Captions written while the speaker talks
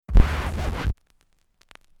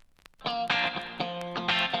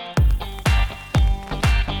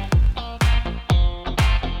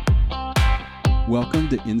Welcome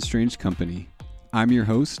to In Strange Company. I'm your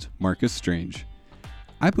host, Marcus Strange.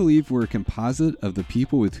 I believe we're a composite of the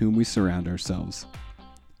people with whom we surround ourselves.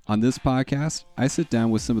 On this podcast, I sit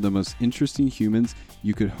down with some of the most interesting humans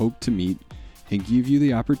you could hope to meet and give you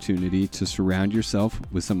the opportunity to surround yourself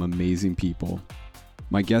with some amazing people.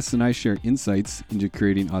 My guests and I share insights into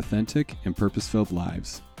creating authentic and purpose-filled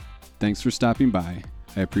lives. Thanks for stopping by.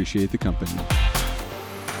 I appreciate the company.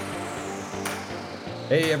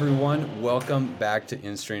 Hey everyone, welcome back to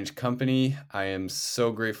In Strange Company. I am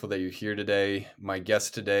so grateful that you're here today. My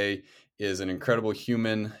guest today is an incredible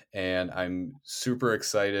human, and I'm super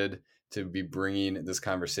excited to be bringing this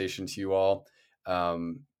conversation to you all.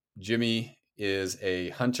 Jimmy is a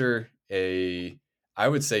hunter, I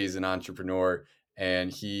would say he's an entrepreneur,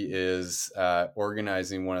 and he is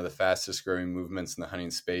organizing one of the fastest growing movements in the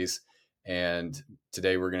hunting space. And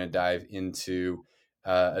today we're going to dive into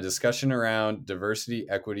a discussion around diversity,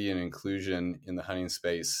 equity, and inclusion in the hunting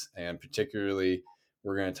space. And particularly,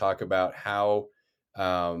 we're going to talk about how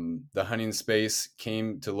the hunting space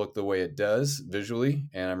came to look the way it does visually.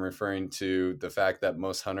 And I'm referring to the fact that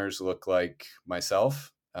most hunters look like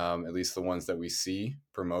myself, at least the ones that we see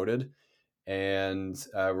promoted. And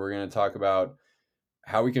we're going to talk about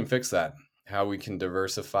how we can fix that, how we can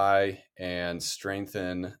diversify and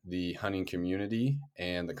strengthen the hunting community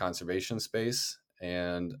and the conservation space,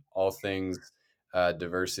 and all things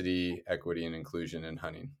diversity, equity, and inclusion in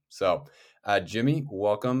hunting. So, Jimmy,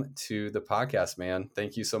 welcome to the podcast, man.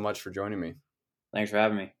 Thank you so much for joining me. Thanks for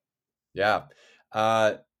having me. Yeah.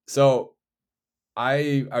 So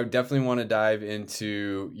I definitely want to dive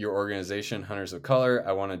into your organization, Hunters of Color.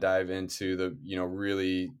 I want to dive into the,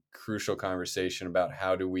 really crucial conversation about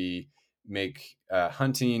how do we make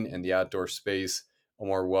hunting and the outdoor space a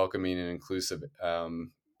more welcoming and inclusive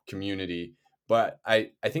community. But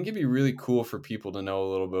I think it'd be really cool for people to know a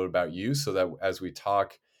little bit about you so that as we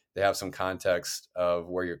talk, they have some context of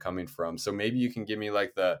where you're coming from. So maybe you can give me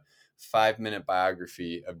like the 5-minute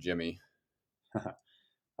biography of Jimmy.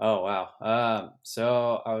 Oh, wow.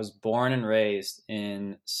 So I was born and raised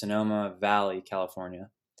in Sonoma Valley, California,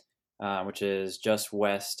 which is just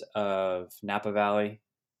west of Napa Valley,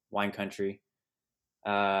 wine country,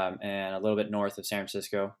 and a little bit north of San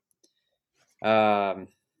Francisco.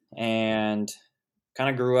 And kind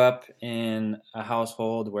of grew up in a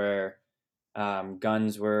household where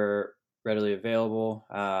guns were readily available.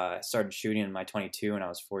 I started shooting in my 22 when I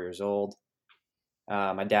was 4 years old.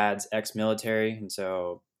 My dad's ex-military, and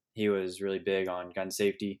so he was really big on gun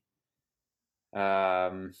safety.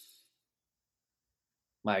 My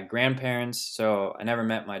grandparents, so I never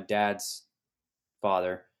met my dad's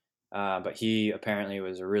father, but he apparently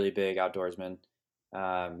was a really big outdoorsman.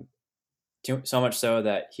 So much so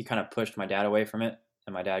that he kind of pushed my dad away from it,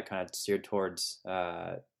 and my dad kind of steered towards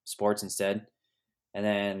sports instead. And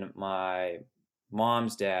then my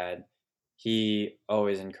mom's dad, he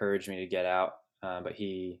always encouraged me to get out, but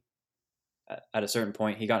he, at a certain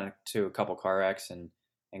point, he got into a couple car wrecks and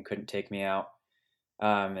couldn't take me out.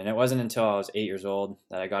 And it wasn't until I was 8 years old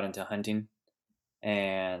that I got into hunting.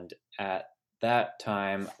 And at that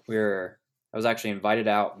time, I was actually invited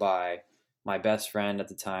out by my best friend at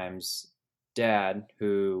the time's dad,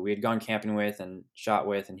 who we had gone camping with and shot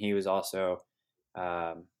with, and he was also,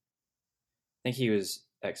 I think he was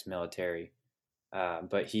ex-military,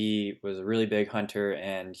 but he was a really big hunter,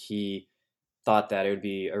 and he thought that it would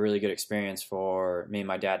be a really good experience for me and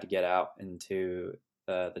my dad to get out into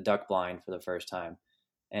the duck blind for the first time.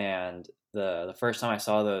 And the first time I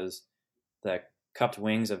saw the cupped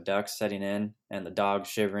wings of ducks setting in and the dogs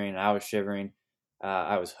shivering and I was shivering,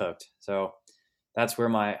 I was hooked. So that's where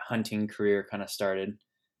my hunting career kind of started.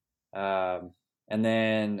 And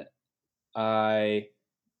then I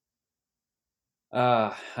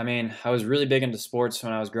was really big into sports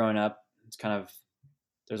when I was growing up. It's kind of,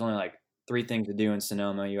 there's only like 3 things to do in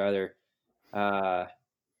Sonoma. You either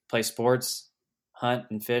play sports, hunt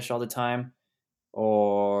and fish all the time,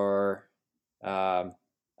 or I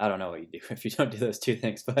don't know what you do if you don't do those 2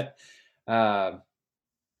 things. But I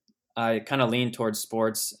kind of leaned towards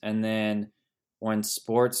sports, and then when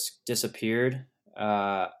sports disappeared,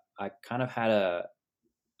 I kind of had a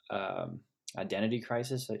identity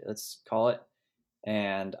crisis, let's call it,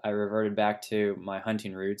 and I reverted back to my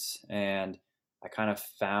hunting roots, and I kind of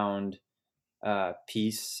found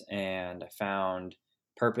peace, and I found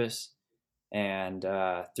purpose, and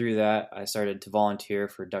through that I started to volunteer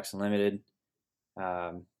for Ducks Unlimited,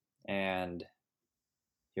 and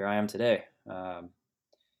here I am today.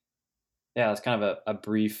 That's kind of a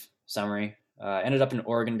brief summary. I ended up in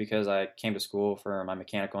Oregon because I came to school for my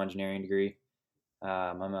mechanical engineering degree.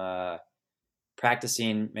 I'm a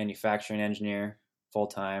practicing manufacturing engineer full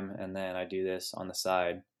time, and then I do this on the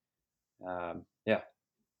side. Yeah.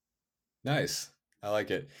 Nice. I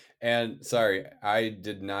like it. And sorry, I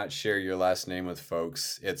did not share your last name with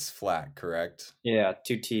folks. It's Flat, correct? Yeah.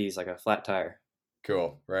 Two T's, like a flat tire.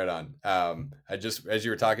 Cool. Right on. I just, as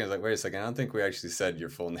you were talking, I was like, wait a second, I don't think we actually said your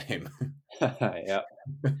full name. Yeah.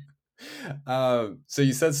 So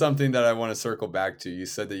you said something that I want to circle back to. You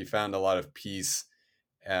said that you found a lot of peace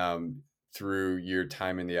um, through your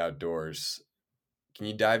time in the outdoors. Can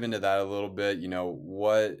you dive into that a little bit?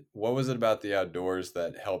 What was it about the outdoors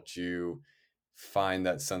that helped you find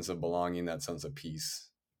that sense of belonging, that sense of peace?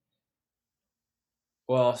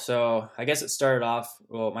 Well, so I guess it started off.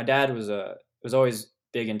 Well, my dad was always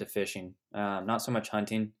big into fishing, not so much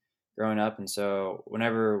hunting growing up, and so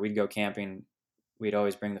whenever we'd go camping, we'd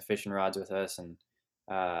always bring the fishing rods with us, and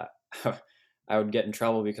uh, I would get in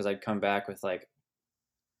trouble because I'd come back with like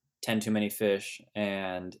 10 too many fish,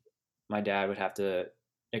 and my dad would have to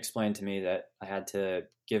explain to me that I had to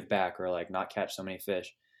give back or like not catch so many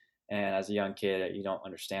fish. And as a young kid, you don't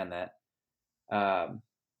understand that. Um,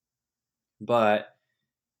 but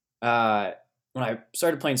uh, when I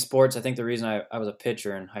started playing sports, I think the reason I was a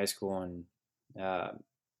pitcher in high school, uh,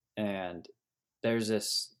 and there's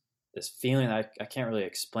this feeling that I can't really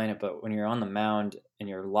explain it, but when you're on the mound and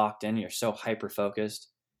you're locked in, you're so hyper focused,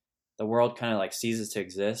 the world kind of like ceases to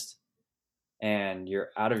exist, and you're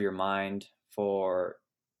out of your mind for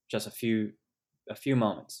just a few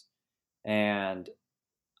moments. And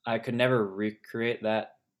I could never recreate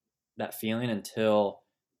that feeling until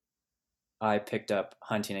I picked up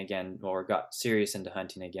hunting again or got serious into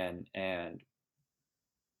hunting again and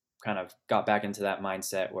kind of got back into that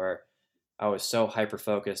mindset where I was so hyper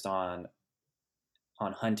focused on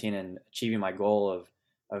hunting and achieving my goal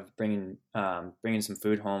of bringing some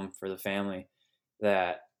food home for the family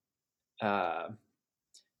that uh,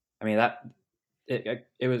 I mean that it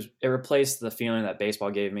replaced the feeling that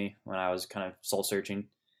baseball gave me when I was kind of soul searching,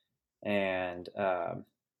 and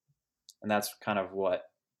that's kind of what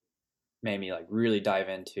made me like really dive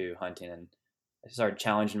into hunting, and I started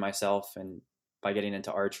challenging myself and by getting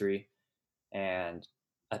into archery, and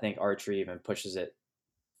I think archery even pushes it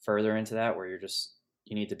further into that where you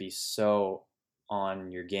need to be so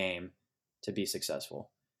on your game to be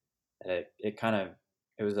successful. It kind of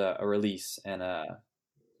it was a release and a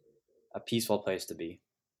peaceful place to be.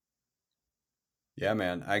 Yeah,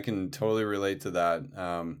 man, I can totally relate to that.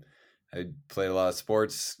 I played a lot of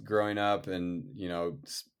sports growing up, and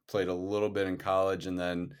played a little bit in college, and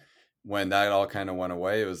then when that all kind of went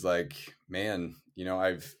away, it was like, man,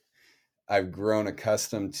 I've grown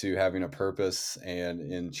accustomed to having a purpose and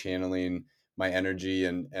in channeling my energy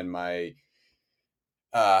and my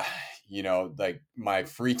uh like my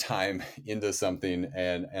free time into something,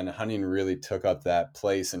 and hunting really took up that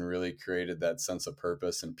place and really created that sense of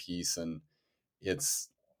purpose and peace. And it's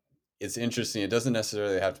it's interesting. It doesn't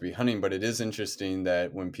necessarily have to be hunting, but it is interesting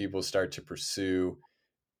that when people start to pursue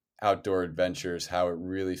outdoor adventures, how it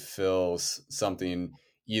really fills something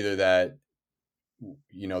either that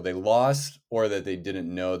they lost or that they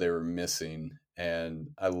didn't know they were missing. And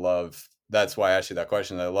I love that's why I asked you that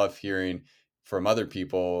question. I love hearing from other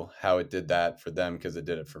people how it did that for them, because it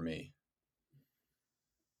did it for me.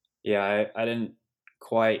 Yeah, I didn't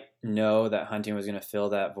quite know that hunting was going to fill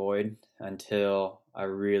that void until I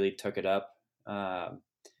really took it up. A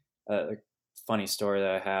funny story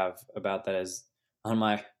that I have about that is on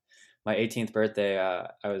my 18th birthday,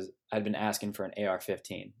 I'd been asking for an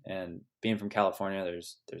AR-15, and being from California,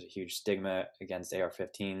 there's a huge stigma against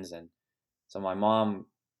AR-15s, and so my mom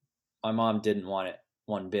didn't want it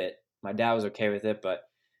one bit. My dad was okay with it, but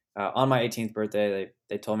on my 18th birthday,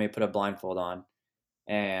 they told me to put a blindfold on,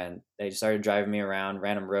 and they started driving me around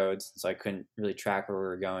random roads, so I couldn't really track where we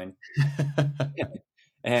were going.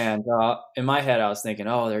 And in my head, I was thinking,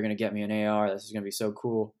 oh, they're gonna get me an AR. This is gonna be so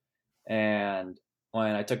cool. And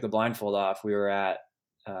when I took the blindfold off, we were at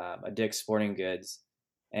a Dick's Sporting Goods,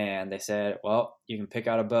 and they said, well, you can pick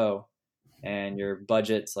out a bow, and your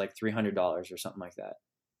budget's like $300 or something like that.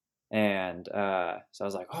 And so I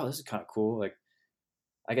was like, oh, this is kind of cool. Like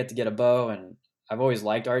I get to get a bow, and I've always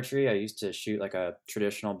liked archery. I used to shoot like a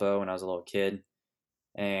traditional bow when I was a little kid,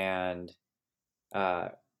 and uh,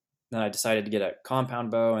 then I decided to get a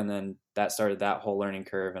compound bow, and then that started that whole learning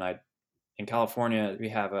curve. And in California, we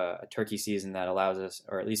have a turkey season that allows us,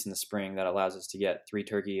 or at least in the spring, that allows us to get 3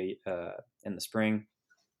 turkey in the spring.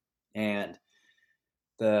 And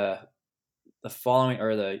the following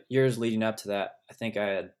or the years leading up to that, I think I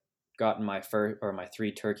had gotten my first or my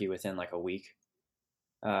 3 turkey within like a week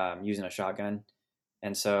using a shotgun.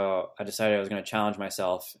 And so I decided I was going to challenge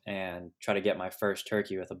myself and try to get my first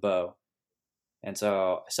turkey with a bow. And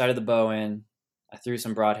so I sighted the bow in, I threw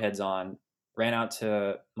some broadheads on, ran out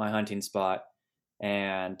to my hunting spot,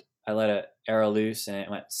 and I let an arrow loose and it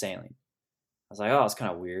went sailing. I was like, oh, it's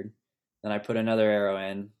kind of weird. Then I put another arrow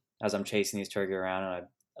in as I'm chasing these turkey around, and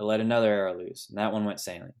I let another arrow loose, and that one went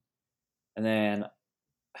sailing. And then I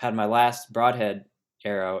had my last broadhead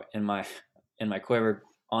arrow in my quiver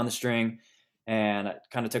on the string, and I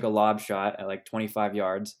kind of took a lob shot at like 25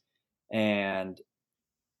 yards, and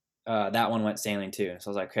that one went sailing too. So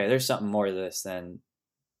I was like, okay, there's something more to this than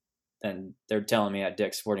they're telling me at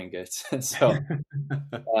Dick's Sporting Goods. And so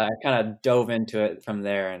I kind of dove into it from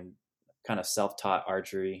there and kind of self-taught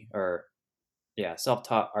archery, or yeah,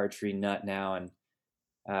 self-taught archery nut now. And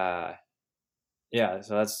yeah,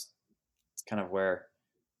 so that's kind of where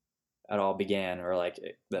it all began, or like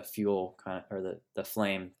the fuel kind of, or the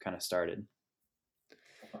flame kind of started.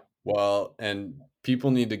 Well, and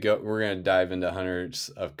people need to go. We're going to dive into Hunters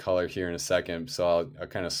of Color here in a second. So I'll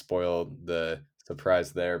kind of spoil the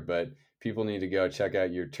surprise there. But people need to go check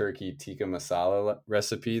out your turkey tikka masala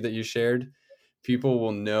recipe that you shared. People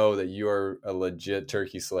will know that you are a legit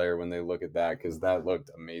turkey slayer when they look at that, because that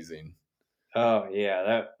looked amazing. Oh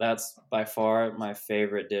yeah, that's by far my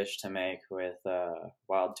favorite dish to make with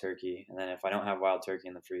wild turkey. And then if I don't have wild turkey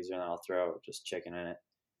in the freezer, then I'll throw just chicken in it,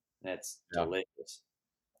 and it's Yeah. delicious.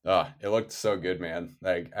 Oh, it looked so good, man.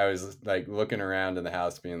 Like I was like looking around in the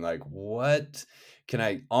house being like, what? Can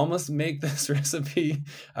I almost make this recipe?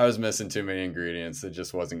 I was missing too many ingredients. It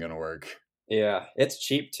just wasn't going to work. Yeah, it's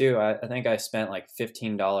cheap too. I think I spent like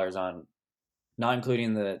 $15 on, not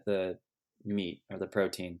including the meat or the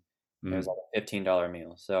protein. It was Mm, like a $15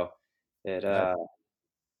 meal, so it that,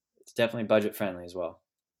 it's definitely budget friendly as well.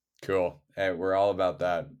 cool. Hey, we're all about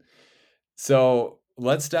that. So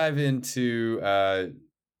let's dive into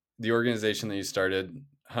the organization that you started,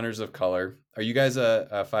 Hunters of Color. Are you guys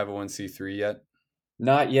a 501c3 yet?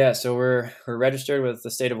 Not yet. So we're registered with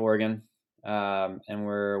the state of Oregon, and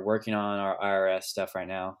we're working on our IRS stuff right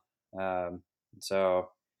now. So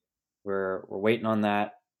we're waiting on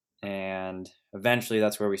that, and eventually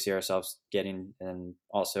that's where we see ourselves getting, and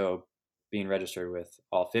also being registered with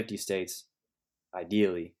all 50 states,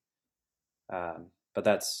 ideally. But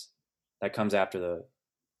that comes after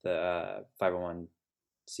the 501c3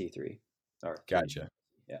 or 3. Gotcha.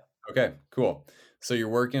 Yeah. Okay, cool. So you're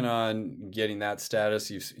working on getting that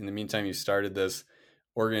status. In the meantime, you started this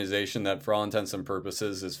organization that, for all intents and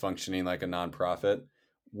purposes, is functioning like a nonprofit.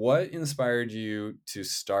 What inspired you to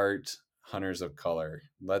start Hunters of Color?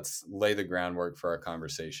 Let's lay the groundwork for our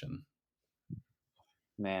conversation.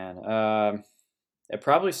 Man, it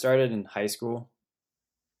probably started in high school,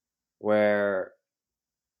 where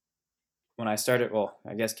when I started, well,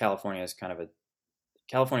 I guess California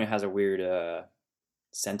has a weird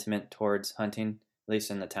sentiment towards hunting, at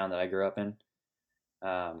least in the town that I grew up in.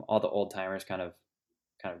 All the old timers kind of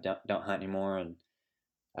don't hunt anymore, and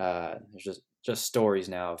there's just stories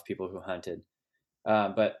now of people who hunted.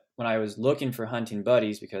 But when I was looking for hunting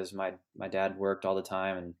buddies, because my dad worked all the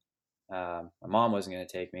time, and my mom wasn't going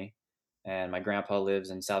to take me, and my grandpa lives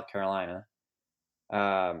in South Carolina,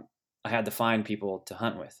 I had to find people to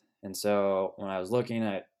hunt with. And so when I was looking,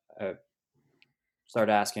 I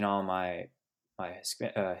started asking all my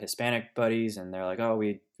Hispanic buddies, and they're like, "Oh,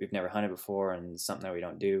 we've never hunted before, and it's something that we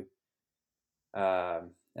don't do."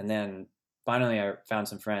 And then finally, I found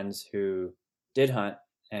some friends who did hunt,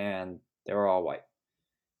 and they were all white.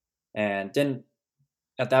 And didn't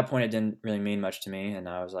At that point, it didn't really mean much to me. And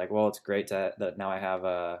I was like, "Well, it's great that now I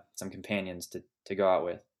have some companions to go out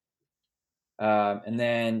with." And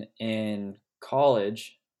then in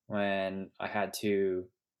college, when I had to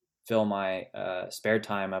fill my spare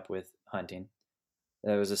time up with hunting,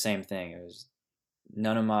 it was the same thing. It was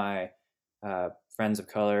none of my friends of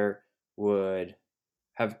color would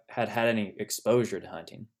have had any exposure to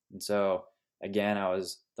hunting, and so again, I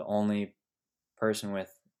was the only person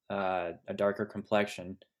with a darker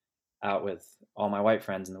complexion out with all my white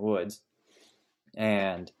friends in the woods,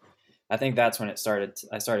 and I think that's when I started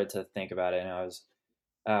to think about it, and I was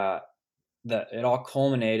uh, it all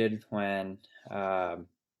culminated when an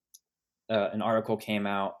article came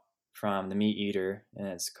out from the Meat Eater, and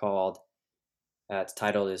it's titled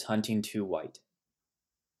 "Is Hunting Too White?"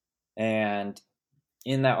 And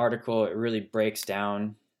in that article, it really breaks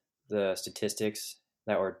down the statistics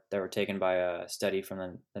that were taken by a study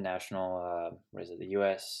from the national what is it, the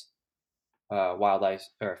U.S. Wildlife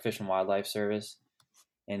or Fish and Wildlife Service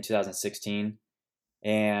in 2016,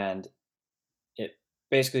 and it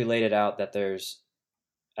basically laid it out that there's,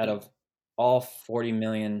 out of all 40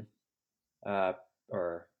 million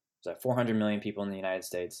or is that 400 million people in the United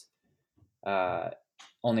States,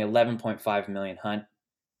 only 11.5 million hunt.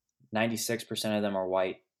 96% of them are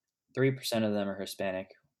white. 3% of them are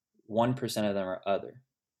Hispanic. 1% of them are other.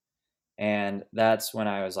 And that's when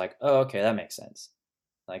I was like, oh, okay, that makes sense.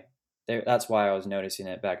 Like, that's why I was noticing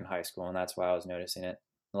it back in high school, and that's why I was noticing it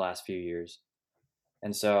the last few years.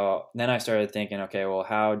 And so then I started thinking, okay, well,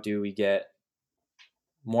 how do we get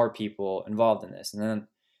more people involved in this? And then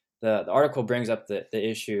the article brings up the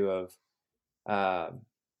issue of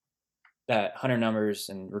that hunter numbers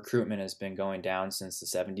and recruitment has been going down since the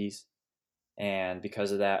 70s. And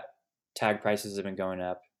because of that, tag prices have been going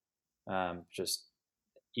up. Just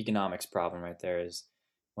economics problem right there is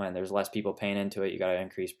when there's less people paying into it, you got to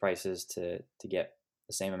increase prices to get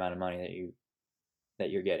the same amount of money that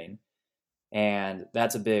you're getting. And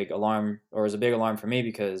that's a big alarm, or is a big alarm for me,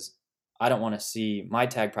 because I don't want to see my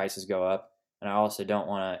tag prices go up, and I also don't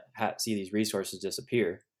want to see these resources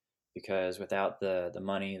disappear, because without the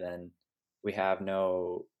money, then we have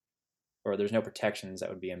no, or there's no protections that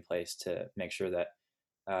would be in place to make sure that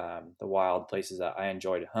the wild places that I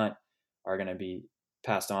enjoy to hunt are going to be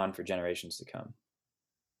passed on for generations to come.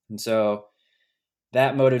 And so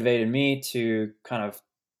that motivated me to kind of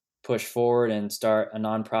push forward and start a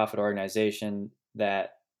nonprofit organization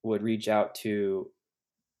that would reach out to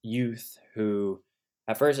youth who,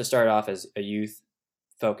 at first it started off as a youth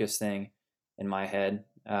focused thing in my head,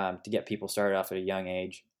 to get people started off at a young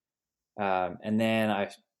age. And then I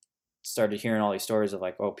started hearing all these stories of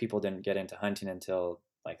like, oh, people didn't get into hunting until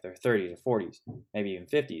like their 30s or 40s, maybe even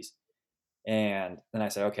 50s. And then I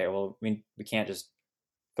said, okay, well, we can't just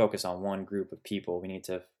focus on one group of people. We need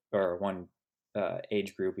to, or one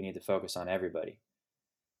age group. We need to focus on everybody.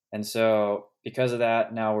 And so because of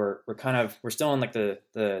that, now we're still in like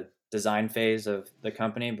the design phase of the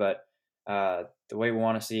company, but the way we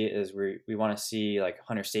want to see it is we want to see like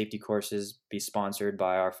hunter safety courses be sponsored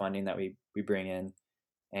by our funding that we bring in,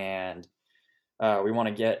 and we want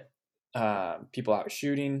to get people out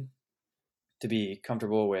shooting to be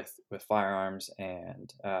comfortable with firearms,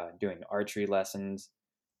 and doing archery lessons,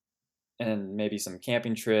 and maybe some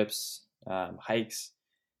camping trips, hikes,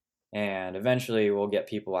 and eventually we'll get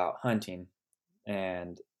people out hunting.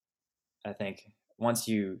 And I think once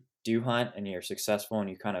you do hunt and you're successful and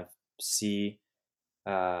you kind of see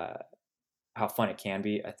how fun it can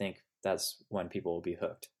be, I think that's when people will be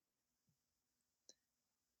hooked.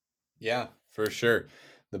 Yeah, for sure.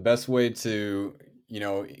 The best way to,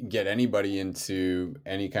 get anybody into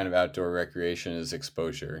any kind of outdoor recreation is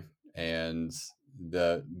exposure. And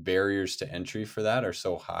the barriers to entry for that are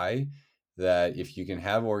so high that if you can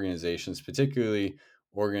have organizations, particularly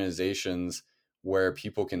organizations where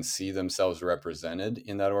people can see themselves represented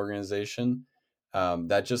in that organization,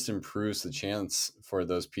 that just improves the chance for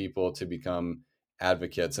those people to become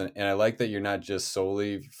advocates. And I like that you're not just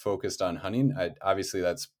solely focused on hunting. Obviously,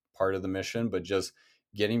 that's part of the mission, but just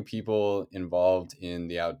getting people involved in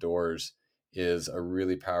the outdoors is a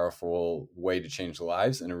really powerful way to change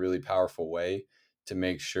lives, and a really powerful way to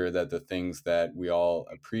make sure that the things that we all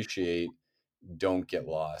appreciate don't get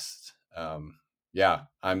lost. Yeah,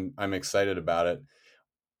 I'm excited about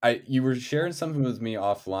it. You were sharing something with me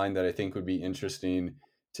offline that I think would be interesting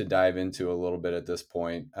to dive into a little bit at this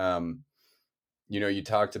point. You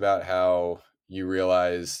talked about how you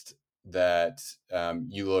realized that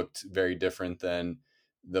you looked very different than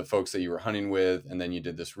the folks that you were hunting with, and then you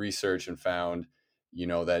did this research and found,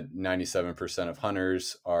 that 97% of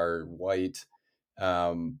hunters are white.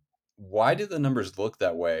 Why did the numbers look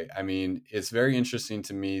that way? I mean, it's very interesting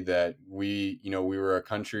to me that we were a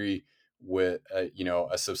country with,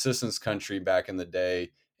 a subsistence country back in the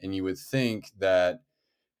day, and you would think that,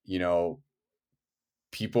 you know,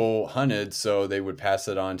 people hunted so they would pass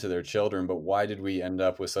it on to their children. But why did we end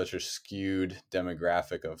up with such a skewed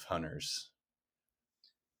demographic of hunters?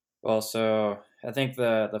 Well, so I think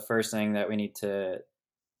the first thing that we need to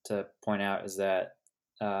point out is that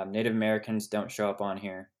Native Americans don't show up on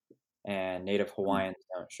here, and Native Hawaiians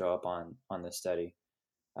don't show up on this study.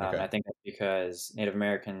 Okay. I think that's because Native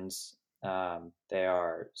Americans, they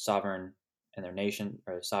are sovereign in their nation,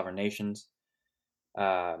 or sovereign nations,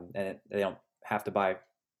 and they don't have to buy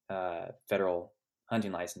federal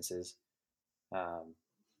hunting licenses.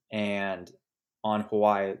 And on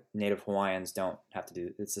Hawaii, Native Hawaiians don't have to do.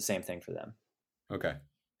 It's the same thing for them. Okay.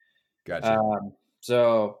 Gotcha.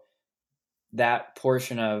 So that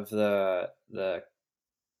portion of the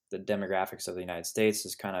demographics of the United States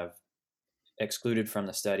is kind of excluded from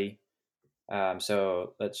the study.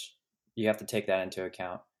 So you have to take that into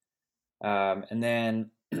account. And then,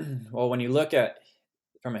 well, when you look at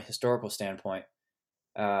from a historical standpoint,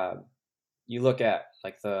 you look at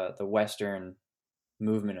like the Western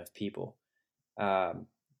movement of people, um,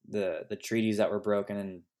 the treaties that were broken,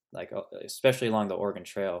 and like especially along the Oregon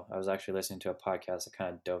Trail. I was actually listening to a podcast that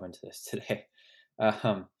kind of dove into this today.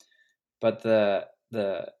 Um, but the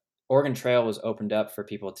Oregon Trail was opened up for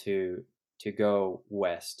people to go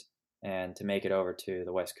west and to make it over to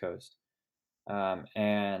the West Coast.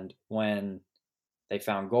 And when they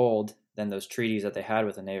found gold, then those treaties that they had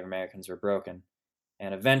with the Native Americans were broken.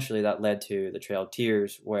 And eventually that led to the Trail of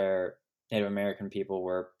Tears, where Native American people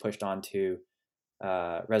were pushed onto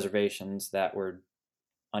reservations that were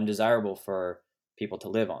undesirable for people to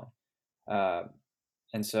live on. Uh,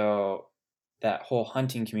 and so that whole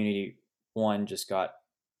hunting community, one, just got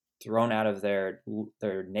thrown out of their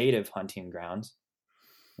native hunting grounds.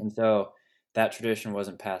 And so that tradition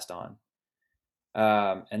wasn't passed on.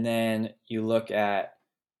 And then um, you look at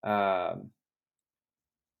the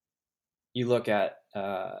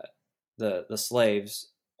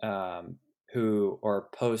slaves, who or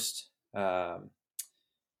post uh,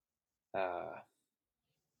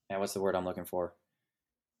 yeah, what's the word I'm looking for?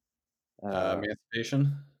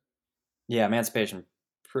 Emancipation. Yeah, emancipation.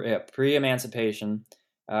 Pre-emancipation,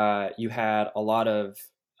 you had a lot of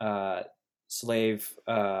slave.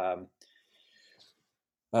 Uh,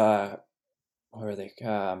 what were they?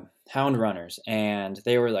 Hound runners, and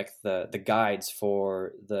they were like the guides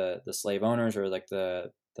for the slave owners, or like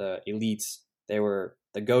the elites. They were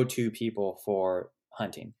the go-to people for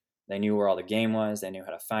hunting. They knew where all the game was. They knew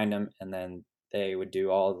how to find them, and then they would do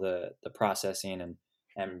all the processing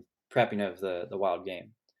and prepping of the wild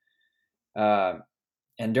game. Um,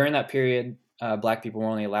 and during that period, black people were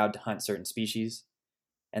only allowed to hunt certain species.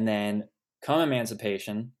 And then, come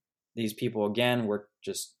emancipation, these people again were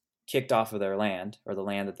just kicked off of their land, or the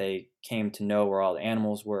land that they came to know where all the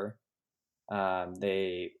animals were.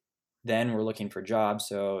 They then were looking for jobs,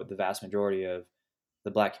 so the vast majority of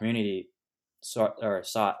the black community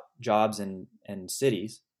sought jobs in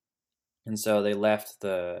cities, and so they left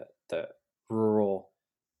the rural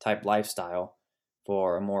type lifestyle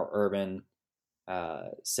for a more urban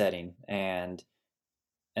setting, and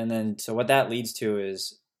then so what that leads to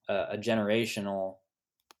is a generational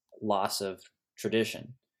loss of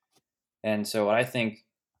tradition. And so what I think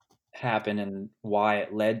happened, and why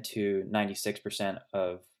it led to 96%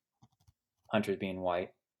 of hunters being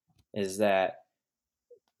white, is that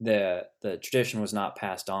the tradition was not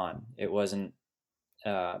passed on. It wasn't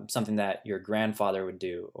something that your grandfather would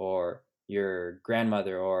do, or your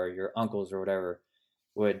grandmother or your uncles or whatever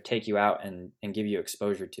would take you out and give you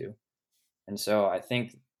exposure to. And so I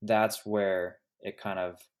think that's where it kind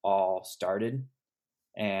of all started.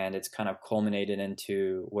 And it's kind of culminated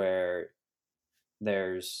into where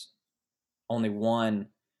there's only one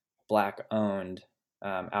black owned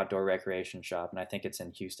outdoor recreation shop. And I think it's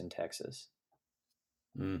in Houston, Texas.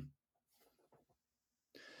 Mm.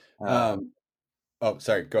 Uh, Oh,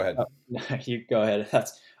 sorry. Go ahead. oh, you go ahead.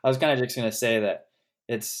 I was kind of just going to say that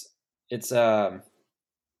it's, it's, um,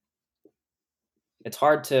 it's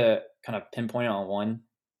hard to kind of pinpoint it on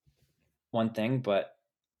one thing, but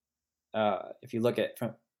if you look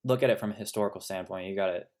at it from a historical standpoint, you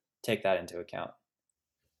got to take that into account.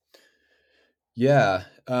 Yeah.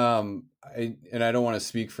 I don't want to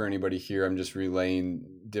speak for anybody here. I'm just relaying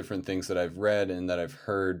different things that I've read and that I've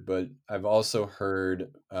heard, but I've also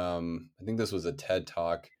heard, I think this was a TED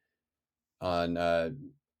talk on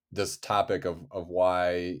this topic of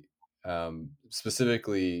why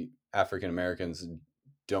specifically African Americans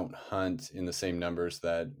don't hunt in the same numbers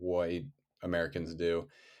that white Americans do.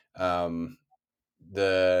 Um,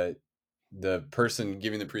 the the person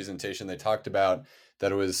giving the presentation, they talked about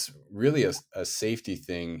that it was really a safety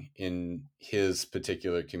thing in his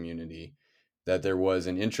particular community, that there was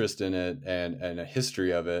an interest in it and a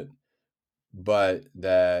history of it, but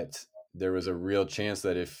that there was a real chance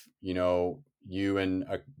that if you and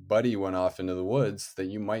a buddy went off into the woods, that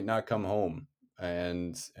you might not come home,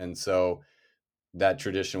 and so that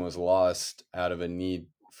tradition was lost out of a need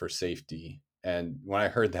for safety. And when I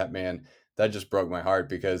heard that, man, that just broke my heart,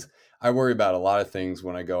 because I worry about a lot of things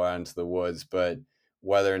when I go out into the woods, but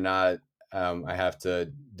whether or not I have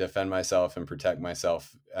to defend myself and protect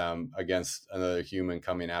myself against another human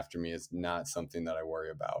coming after me is not something that I worry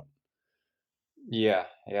about. Yeah,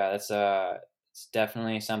 that's it's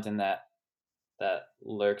definitely something that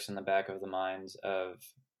lurks in the back of the minds of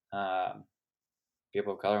um,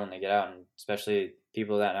 people of color when they get out, and especially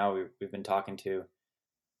people that now we've been talking to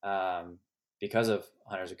um, because of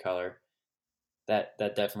hunters of color. That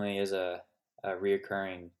definitely is a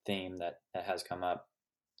reoccurring theme that has come up.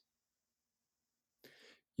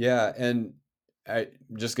 Yeah, and I'm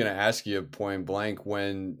just going to ask you point blank,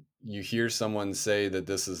 when you hear someone say that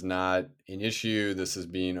this is not an issue, this is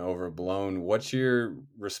being overblown, what's your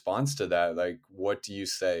response to that? Like, what do you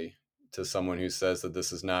say to someone who says that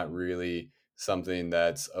this is not really something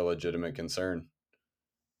that's a legitimate concern?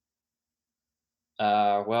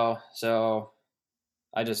 Well, so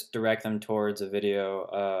I just direct them towards a video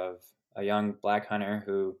of a young black hunter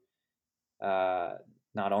who, uh,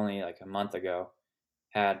 not only like a month ago,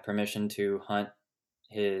 had permission to hunt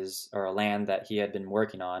his or a land that he had been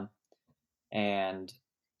working on, and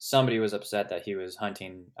somebody was upset that he was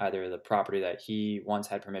hunting either the property that he once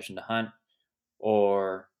had permission to hunt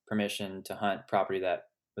or permission to hunt property that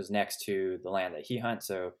was next to the land that he hunts,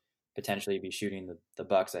 so potentially be shooting the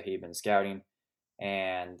bucks that he'd been scouting.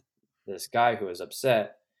 And this guy who was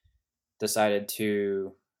upset decided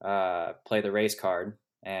to play the race card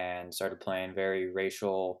and started playing very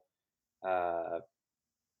racial, uh,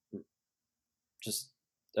 just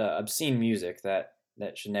obscene music that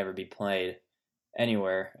should never be played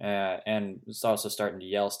anywhere, and was also starting to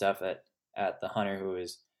yell stuff at the hunter who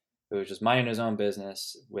was just minding his own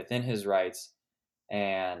business within his rights.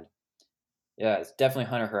 And yeah, it's definitely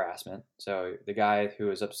hunter harassment. So the guy who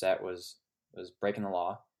was upset was breaking the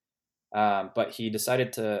law, but he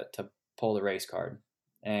decided to pull the race card,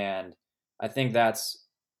 and I think that's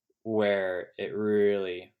where it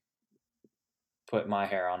really put my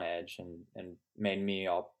hair on edge and made me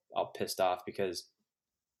all pissed off, because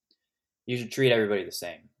you should treat everybody the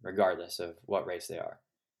same regardless of what race they are.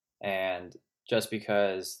 And just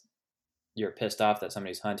because you're pissed off that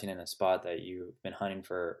somebody's hunting in a spot that you've been hunting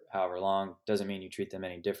for however long doesn't mean you treat them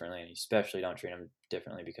any differently, and you especially don't treat them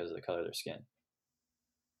differently because of the color of their skin.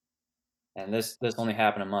 And this only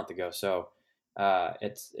happened a month ago, so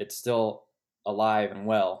it's still alive and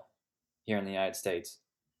well here in the United States,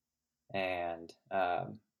 and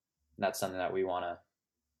that's something that we want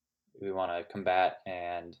to combat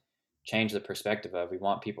and change the perspective of. We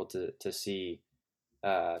want people to see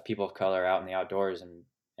people of color out in the outdoors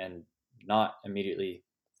and not immediately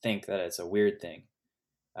think that it's a weird thing,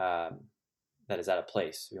 that is out of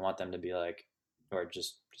place. We want them to be like, or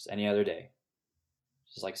just any other day,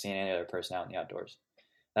 just like seeing any other person out in the outdoors.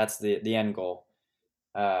 That's the end goal.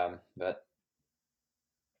 But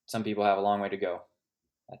some people have a long way to go.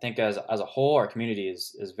 I think as a whole, our community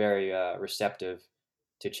is very receptive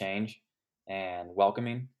to change and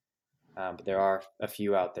welcoming. But there are a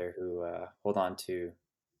few out there who hold on to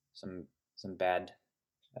some some bad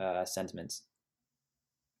sentiments.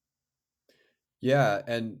 Yeah,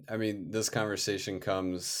 and I mean, this conversation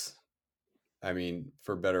comes, I mean,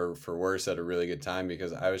 for better or for worse, at a really good time,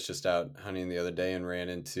 because I was just out hunting the other day and ran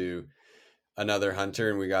into another hunter,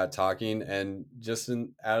 and we got talking, and just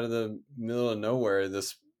out of the middle of nowhere,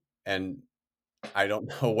 and I don't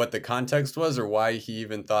know what the context was or why he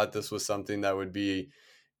even thought this was something that would be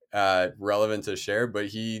relevant to share, but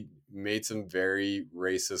he made some very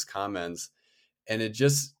racist comments, and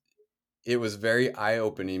it was very eye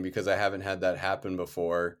opening because I haven't had that happen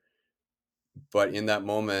before. But in that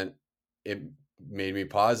moment, it made me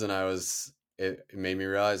pause, and it made me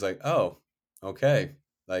realize, like, oh, okay,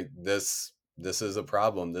 like this is a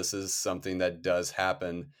problem. This is something that does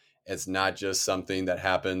happen. It's not just something that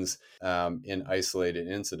happens in isolated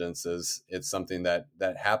incidences. It's something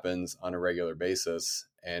that happens on a regular basis,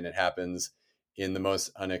 and it happens in the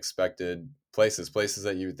most unexpected places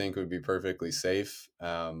that you would think would be perfectly safe,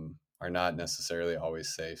 are not necessarily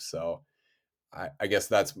always safe. So I guess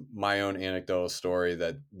that's my own anecdotal story,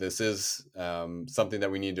 that this is something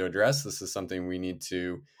that we need to address. This is something we need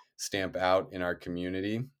to stamp out in our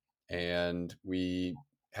community, and we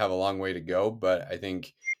have a long way to go. But I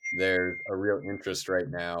think there's a real interest right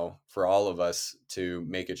now for all of us to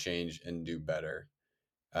make a change and do better,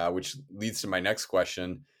 which leads to my next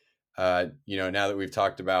question. Now that we've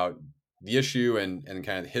talked about the issue and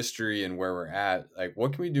kind of the history and where we're at, like,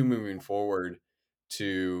 what can we do moving forward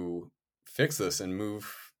to fix this and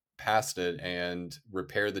move past it and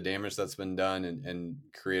repair the damage that's been done and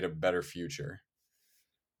create a better future?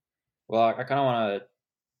 Well, I kind of want to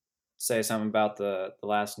say something about the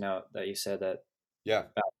last note that you said, that Yeah.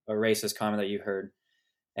 about a racist comment that you heard,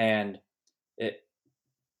 and it,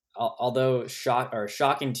 although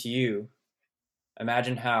shocking to you,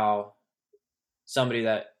 imagine how somebody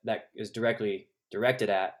that is directly directed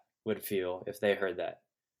at would feel if they heard that.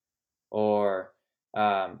 Or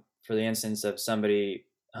for the instance of somebody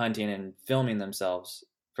hunting and filming themselves,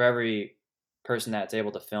 for every person that's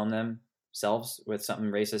able to film themselves with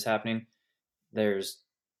something racist happening, there's,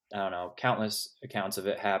 I don't know, countless accounts of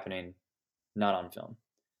it happening not on film.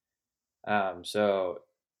 So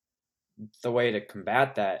the way to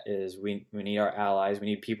combat that is we need our allies. We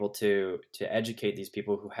need people to educate these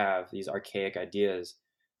people who have these archaic ideas,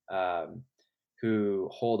 um, who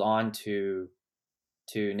hold on to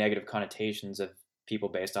negative connotations of people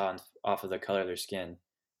based on off of the color of their skin,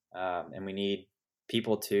 and we need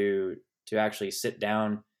people to actually sit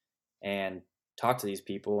down and talk to these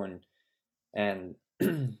people and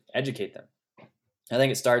educate them. I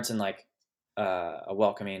think it starts in like a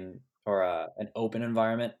welcoming or an open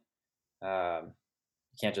environment. You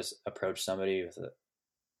can't just approach somebody with a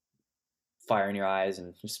fire in your eyes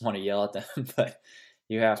and just want to yell at them, but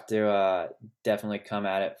you have to definitely come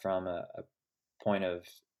at it from a point of,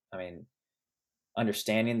 I mean,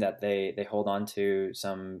 understanding that they hold on to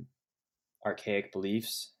some archaic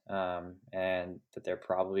beliefs, and that they're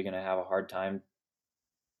probably going to have a hard time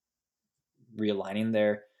realigning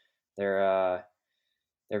their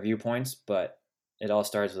their viewpoints, but it all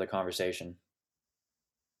starts with a conversation.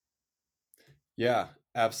 Yeah,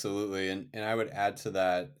 absolutely. And I would add to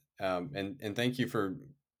that, and thank you for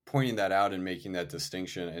pointing that out and making that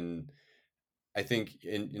distinction. And I think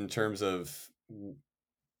in terms of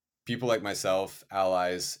people like myself,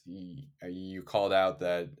 allies, you called out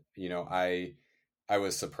that, I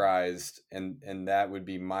was surprised, and that would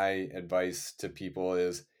be my advice to people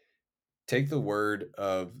is take the word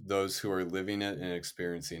of those who are living it and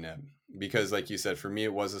experiencing it. Because like you said, for me,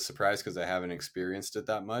 it was a surprise because I haven't experienced it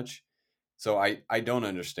that much. So I don't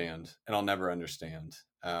understand, and I'll never understand.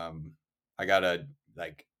 I got a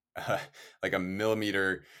like like a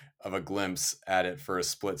millimeter of a glimpse at it for a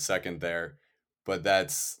split second there, but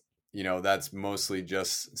that's mostly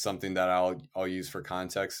just something that I'll use for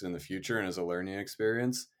context in the future and as a learning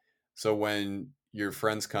experience. So when your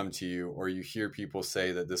friends come to you or you hear people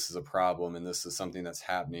say that this is a problem and this is something that's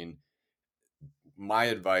happening, my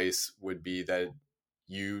advice would be that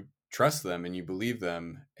you trust them and you believe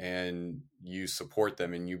them and you support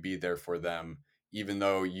them and you be there for them, even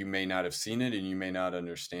though you may not have seen it and you may not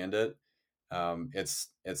understand it.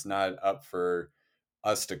 It's not up for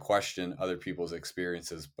us to question other people's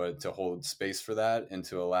experiences, but to hold space for that and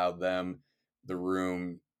to allow them the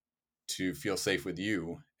room to feel safe with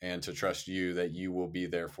you and to trust you that you will be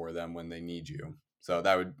there for them when they need you. So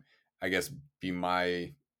that would, I guess, be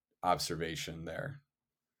my observation there.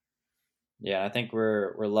 Yeah, I think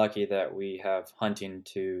we're lucky that we have hunting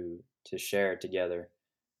to share together.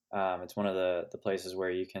 It's one of the places where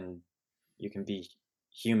you can be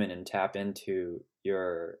human and tap into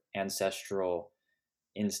your ancestral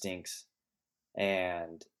instincts.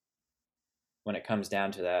 And when it comes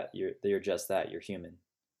down to that, you're just that. You're human.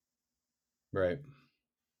 Right.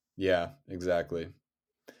 Yeah, exactly.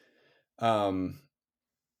 Um,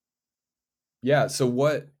 yeah. So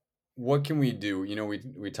what can we do?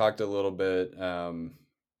 We talked a little bit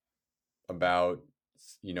about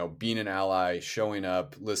being an ally, showing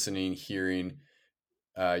up, listening, hearing.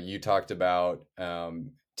 You talked about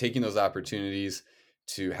taking those opportunities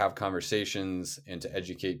to have conversations and to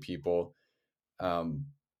educate people. Um,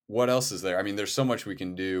 what else is there? I mean, there's so much we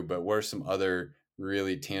can do, but what are some other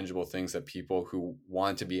really tangible things that people who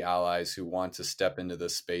want to be allies, who want to step into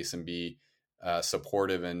this space and be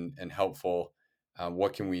supportive and helpful,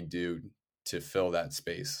 what can we do to fill that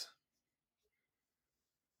space?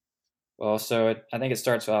 Well, I think it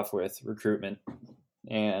starts off with recruitment,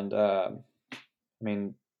 and I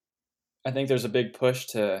mean, I think there's a big push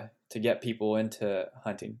to get people into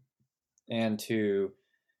hunting and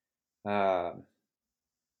uh,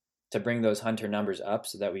 to bring those hunter numbers up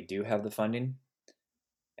so that we do have the funding.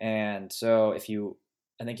 And so I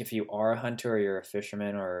think if you are a hunter or you're a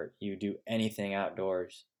fisherman or you do anything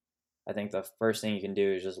outdoors, I think the first thing you can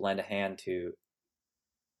do is just lend a hand to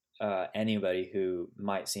anybody who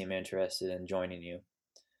might seem interested in joining you,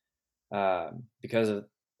 because of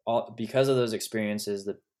because of those experiences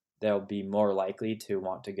that they'll be more likely to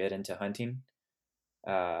want to get into hunting,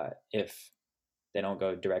 if they don't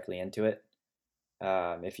go directly into it.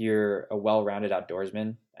 If you're a well-rounded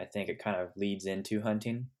outdoorsman, I think it kind of leads into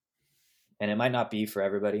hunting, and it might not be for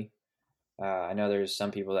everybody. I know there's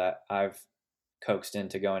some people that I've coaxed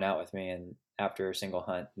into going out with me, and after a single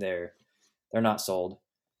hunt, they're not sold,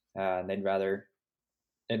 and they'd rather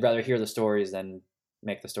hear the stories than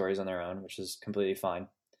make the stories on their own, which is completely fine.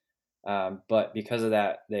 But because of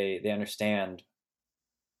that, they understand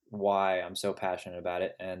why I'm so passionate about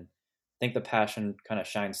it, and I think the passion kind of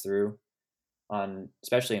shines through on,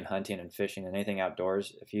 especially in hunting and fishing and anything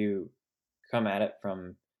outdoors. If you come at it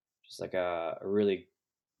from just like a really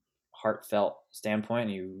heartfelt standpoint,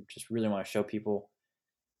 and you just really want to show people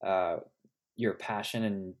uh, your passion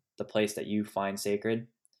and the place that you find sacred,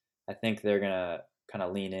 I think they're gonna kind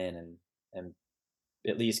of lean in and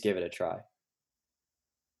at least give it a try.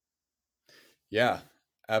 Yeah,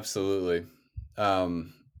 absolutely.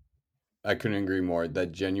 Um, I couldn't agree more.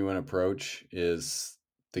 That genuine approach is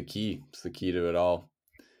the key. It's the key to it all.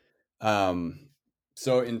 Um,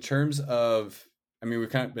 so in terms of, I mean, we've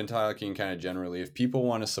kind of been talking kind of generally. If people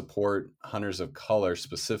want to support Hunters of Color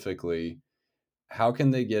specifically, how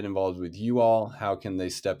can they get involved with you all? How can they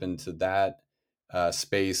step into that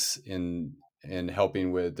space in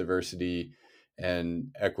helping with diversity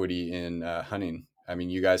and equity in hunting? I mean,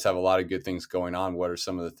 you guys have a lot of good things going on. What are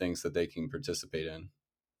some of the things that they can participate in?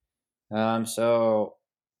 So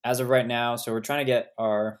as of right now, so we're trying to get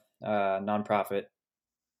our nonprofit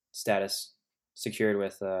status secured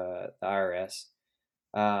with the IRS.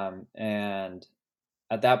 And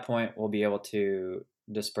at that point, we'll be able to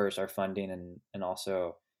disperse our funding and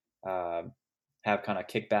also uh, have kind of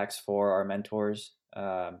kickbacks for our mentors.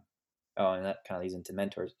 And that kind of leads into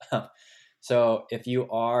mentors. So if you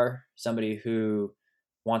are somebody who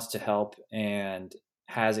wants to help and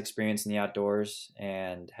has experience in the outdoors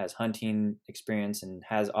and has hunting experience and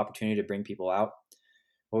has opportunity to bring people out,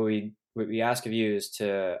 what we ask of you is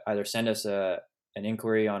to either send us an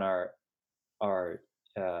inquiry on our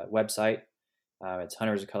website. It's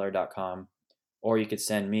huntersofcolor.com, or you could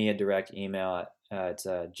send me a direct email at it's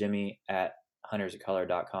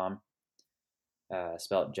Jimmy@huntersofcolor.com,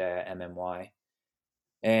 spelled JIMMY.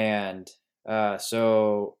 And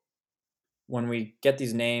so when we get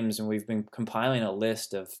these names, and we've been compiling a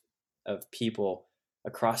list of people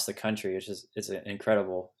across the country, it's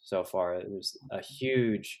incredible so far. There's a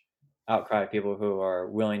huge outcry of people who are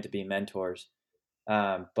willing to be mentors.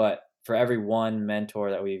 But for every one mentor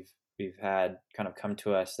that we've had kind of come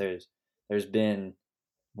to us, there's been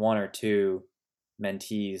one or two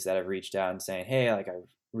mentees that have reached out and saying, "Hey, like I've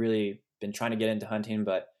really been trying to get into hunting,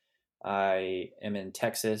 but I am in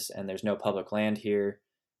Texas and there's no public land here,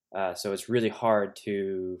 so it's really hard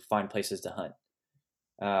to find places to hunt."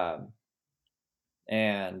 Um,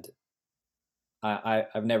 and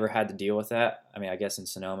I've never had to deal with that. I mean, I guess in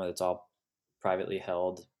Sonoma, it's all privately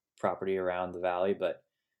held property around the valley, but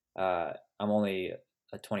I'm only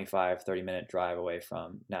a 25, 30-minute drive away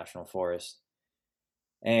from National Forest.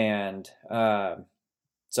 And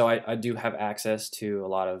so I do have access to a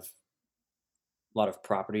lot of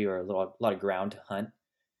property, or a lot of ground to hunt.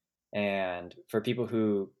 And for people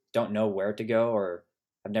who don't know where to go or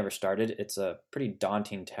have never started, it's a pretty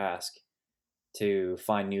daunting task to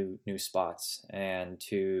find new spots and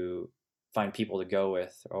to find people to go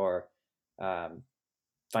with, or um,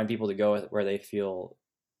 find people to go with where they feel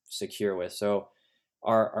secure with. So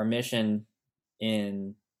our mission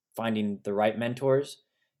in finding the right mentors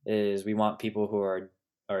is we want people who are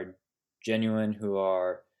genuine, who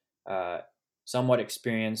are uh, somewhat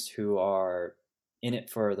experienced, who are in it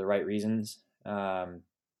for the right reasons,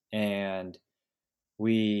 and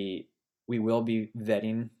we we will be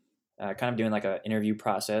vetting, kind of doing like an interview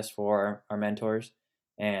process for our mentors,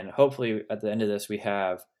 and hopefully at the end of this we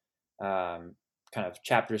have kind of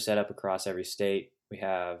chapters set up across every state. We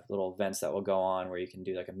have little events that will go on where you can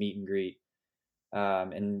do like a meet and greet,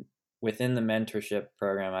 and within the mentorship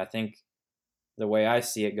program, I think the way I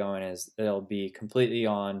see it going is it'll be completely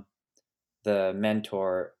on the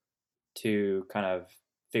mentor to kind of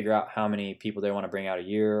figure out how many people they want to bring out a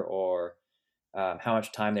year, or how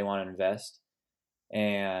much time they want to invest,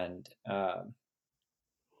 and the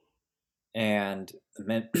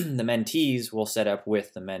mentees will set up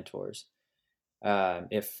with the mentors,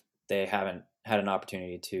 if they haven't had an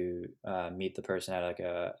opportunity to meet the person at like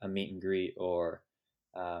a meet and greet, or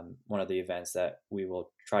one of the events that we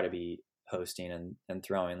will try to be hosting and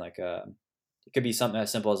throwing. Like it could be something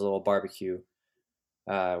as simple as a little barbecue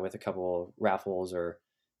with a couple of raffles, or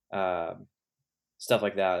uh, stuff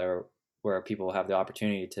like that, or where people have the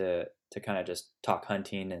opportunity to kind of just talk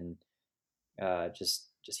hunting and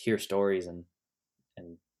just hear stories and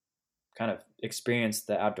kind of experience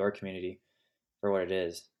the outdoor community for what it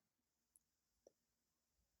is.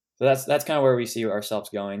 So that's kind of where we see ourselves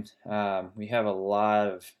going. We have a lot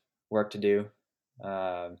of work to do.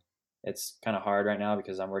 Um, it's kind of hard right now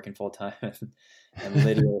because I'm working full time,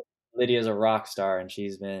 and Lydia's a rock star, and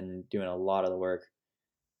she's been doing a lot of the work.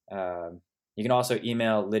 You can also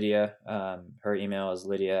email Lydia. Her email is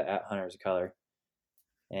Lydia@huntersofcolor,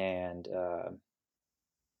 and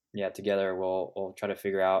yeah, together we'll try to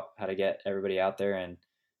figure out how to get everybody out there, and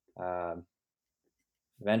um,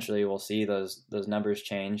 eventually we'll see those numbers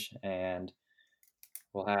change, and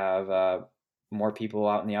we'll have more people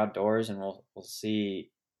out in the outdoors, and we'll see.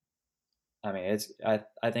 I mean,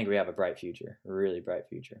 I think we have a bright future, a really bright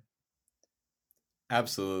future.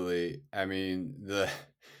 Absolutely. I mean, the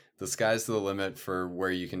the sky's the limit for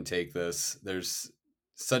where you can take this. There's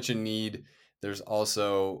such a need. There's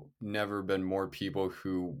also never been more people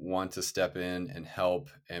who want to step in and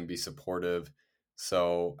help and be supportive.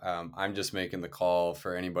 So I'm just making the call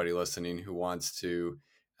for anybody listening who wants to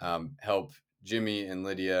help Jimmy and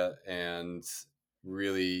Lydia and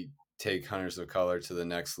really take Hunters of Color to the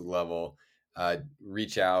next level.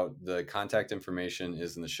 Reach out. The contact information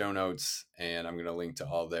is in the show notes, and I'm going to link to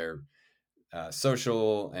all their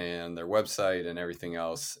social and their website and everything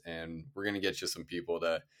else. And we're going to get you some people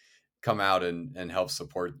to come out and help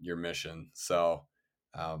support your mission. So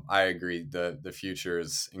I agree. The future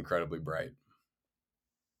is incredibly bright.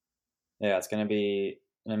 Yeah, it's going to be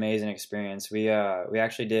an amazing experience. We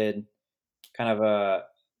actually did kind of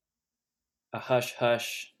a hush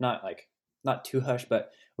hush, not too hush,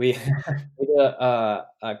 but we we did a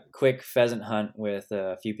quick pheasant hunt with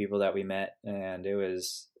a few people that we met, and it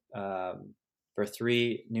was for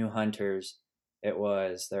three new hunters. It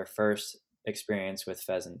was their first experience with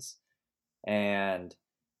pheasants, and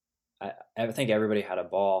I think everybody had a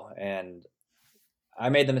ball. And I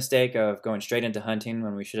made the mistake of going straight into hunting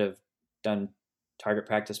when we should have done target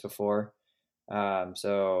practice before.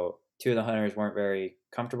 So two of the hunters weren't very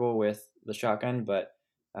comfortable with the shotgun, but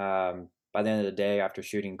by the end of the day, after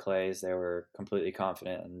shooting clays, they were completely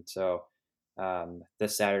confident. And so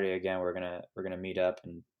this Saturday again, we're gonna meet up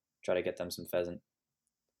and try to get them some pheasant.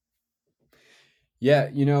 Yeah,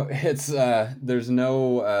 it's there's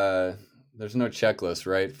no checklist,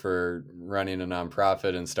 right, for running a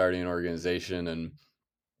nonprofit and starting an organization. And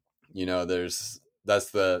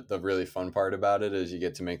that's the really fun part about it, is you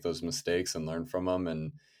get to make those mistakes and learn from them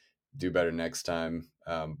and do better next time.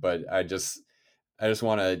 But I just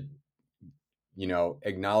want to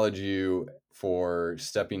acknowledge you for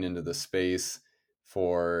stepping into the space,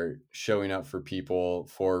 for showing up for people,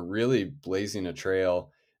 for really blazing a trail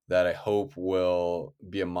that I hope will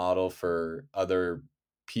be a model for other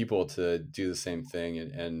people to do the same thing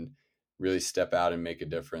and really step out and make a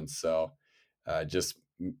difference. So just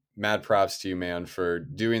mad props to you, man, for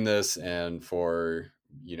doing this and for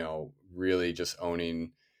really just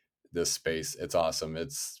owning this space. It's awesome.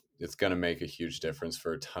 It's going to make a huge difference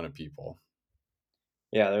for a ton of people.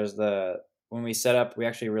 Yeah, when we set up, we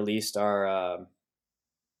actually released our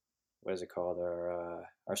what is it called, our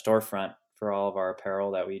storefront for all of our apparel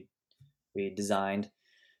that we designed.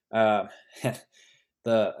 Um,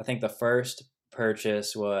 I think the first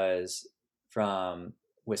purchase was from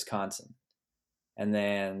Wisconsin, and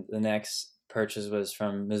then the next purchase was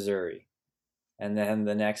from Missouri, and then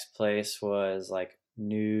the next place was like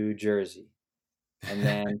New Jersey, and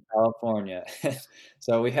then California.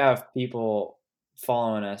 So we have people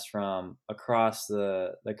following us from across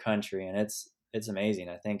the country, and it's amazing.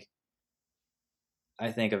 I think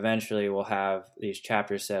eventually we'll have these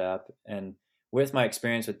chapters set up, and with my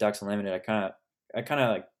experience with Ducks Unlimited, I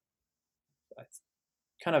kind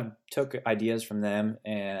of took ideas from them,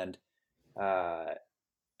 and uh,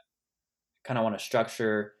 kind of want to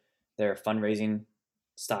structure their fundraising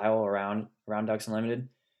style around Ducks Unlimited.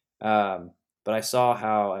 But I saw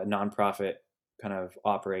how a nonprofit kind of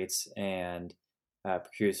operates and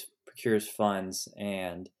procures funds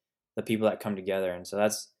and the people that come together, and so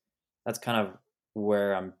that's kind of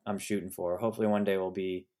where I'm shooting for. Hopefully, one day we'll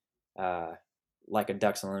be uh, like a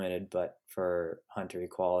Ducks Unlimited, but for hunter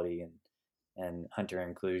equality and hunter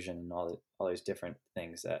inclusion and all these different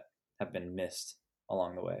things that have been missed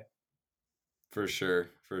along the way. For sure,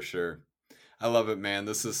 for sure. I love it, man.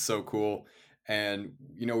 This is so cool. And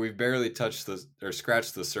we've barely touched the or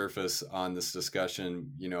scratched the surface on this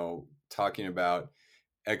discussion, talking about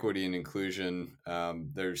equity and inclusion. I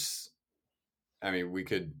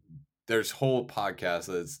mean, there's whole podcast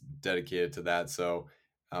that's dedicated to that. So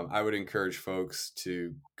I would encourage folks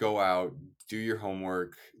to go out, do your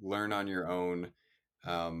homework, learn on your own.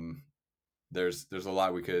 Um, there's a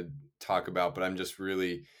lot we could talk about, but I'm just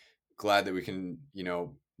really glad that we can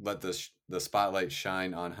let the spotlight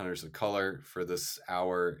shine on Hunters of Color for this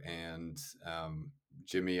hour. And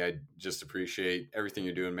Jimmy, I just appreciate everything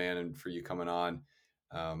you're doing, man, and for you coming on.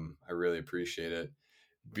 I really appreciate it.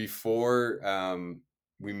 Before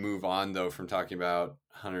we move on, though, from talking about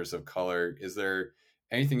Hunters of Color, is there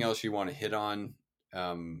anything else you want to hit on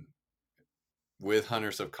with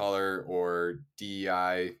Hunters of Color or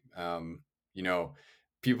DEI?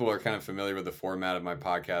 People are kind of familiar with the format of my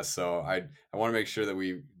podcast, so I want to make sure that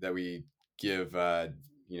we give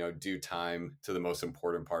due time to the most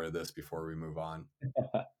important part of this before we move on.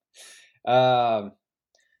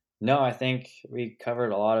 No, I think we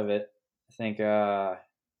covered a lot of it. I think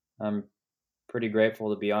I'm pretty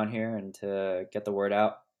grateful to be on here and to get the word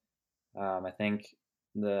out. I think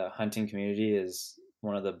the hunting community is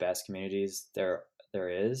one of the best communities there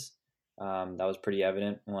is. That was pretty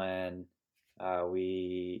evident uh,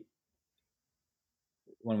 we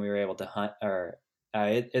when we were able to hunt. Or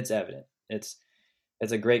it's evident. It's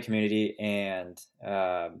a great community, and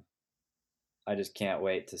I just can't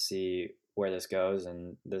wait to see where this goes.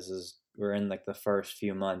 And we're in like the first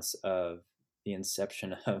few months of the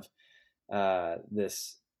inception of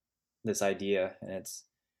this idea, and it's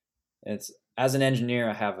as an engineer,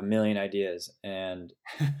 I have a million ideas, and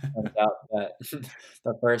turns out that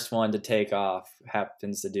the first one to take off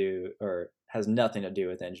happens to do or has nothing to do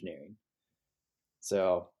with engineering.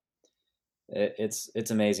 So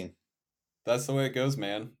it's amazing. That's the way it goes,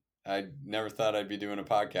 man. I never thought I'd be doing a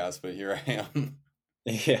podcast, but here I am.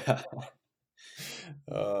 Yeah.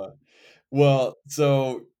 uh, well,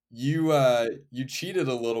 so you cheated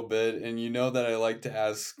a little bit, and you know that I like to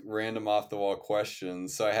ask random off the wall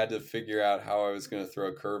questions, so I had to figure out how I was going to throw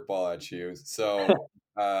a curveball at you. So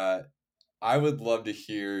uh, I would love to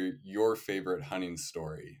hear your favorite hunting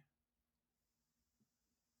story.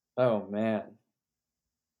 Oh man.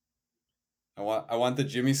 I want the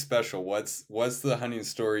Jimmy special. What's the hunting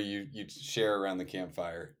story you share around the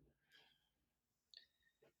campfire?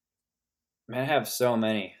 Man, I have so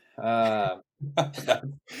many. That's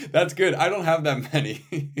good. I don't have that many.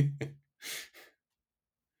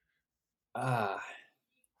 Ah,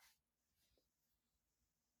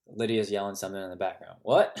 Lydia's yelling something in the background.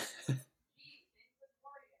 What?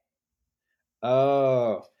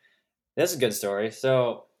 Oh, that's a good story.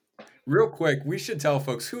 So, Real quick, we should tell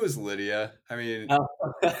folks, who is Lydia? I mean, uh,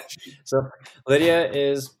 so Lydia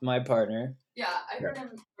is my partner. Yeah, I heard him.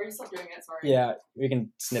 Are you still doing it? Sorry. Yeah, we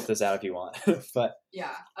can snip this out if you want, but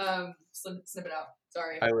Yeah. Snip it out.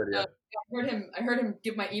 Sorry. hi Lydia. I heard him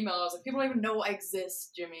give my email. I was like, people don't even know I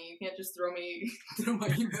exist, Jimmy. You can't just throw my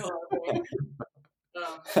email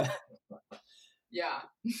out there. Yeah.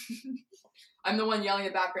 I'm the one yelling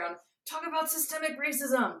in the background. Talk about systemic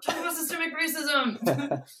racism. Talk about systemic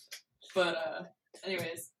racism. But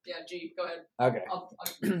anyways, yeah. G, go ahead. Okay. I'll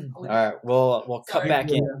All right. We'll cut Sorry.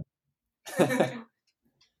 back in.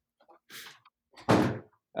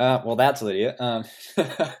 Well, that's Lydia.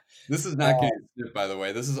 This is not getting snipped, by the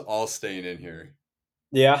way. This is all staying in here.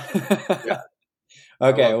 Yeah. Yeah.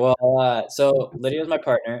 Okay. Well, so Lydia is my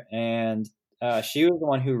partner, and she was the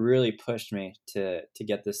one who really pushed me to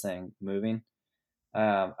get this thing moving.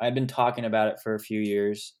 I'd been talking about it for a few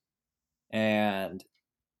years, and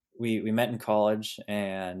we met in college,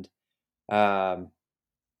 and I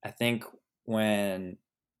think when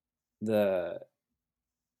the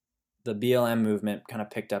BLM movement kind of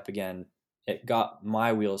picked up again, it got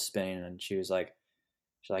my wheels spinning, and she's like,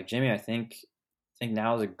 Jimmy, I think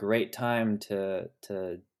now is a great time to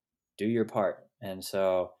do your part. And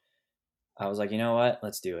so I was like, you know what?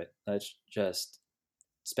 Let's do it. Let's just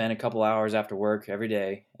spend a couple hours after work every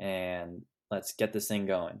day and let's get this thing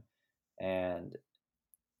going. And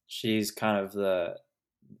she's kind of the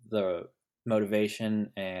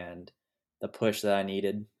motivation and the push that I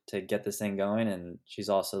needed to get this thing going. And she's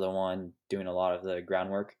also the one doing a lot of the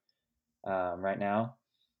groundwork right now.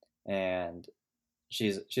 And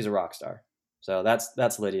she's a rock star. So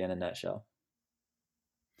that's Lydia in a nutshell.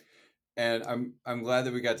 And I'm glad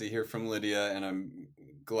that we got to hear from Lydia, and I'm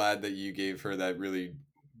glad that you gave her that really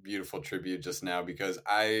beautiful tribute just now, because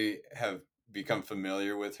I have become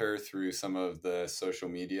familiar with her through some of the social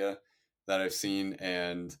media that I've seen.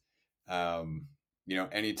 And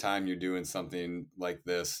anytime you're doing something like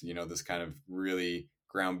this, this kind of really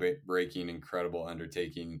groundbreaking, incredible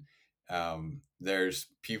undertaking, there's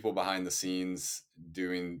people behind the scenes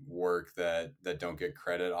doing work that don't get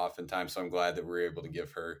credit oftentimes. So I'm glad that we're able to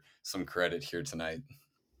give her some credit here tonight.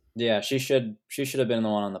 Yeah, she should have been the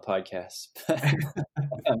one on the podcast.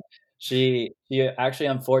 She actually,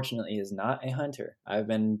 unfortunately, is not a hunter. I've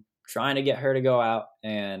been trying to get her to go out,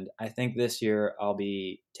 and I think this year I'll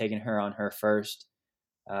be taking her on her first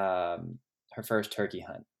turkey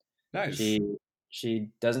hunt. Nice. She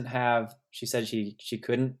doesn't have. She said she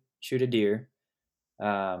couldn't shoot a deer,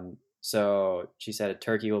 so she said a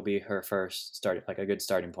turkey will be her first start, like a good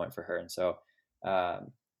starting point for her. And so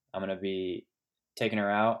I'm gonna be taking her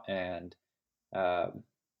out, and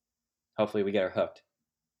hopefully we get her hooked.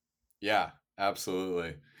 Yeah,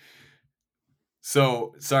 absolutely.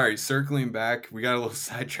 So sorry, circling back, we got a little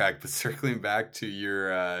sidetracked, but circling back to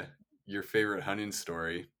your favorite hunting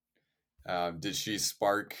story, did she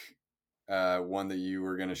spark one that you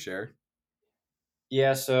were going to share?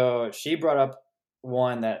 Yeah, so she brought up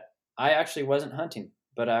one that I actually wasn't hunting,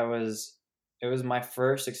 but it was my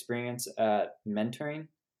first experience at mentoring.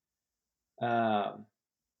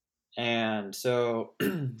 And so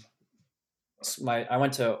I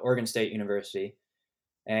went to Oregon State University,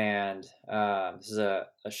 and this is a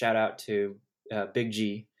shout out to Big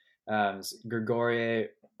G, Grigoriy.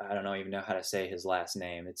 I don't even know how to say his last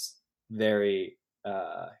name. It's very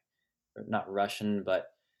not Russian, but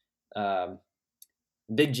um,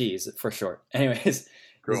 Big G's for short. Anyways,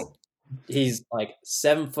 Cool. he's like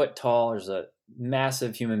 7 foot tall. There's a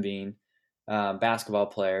massive human being, basketball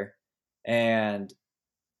player, and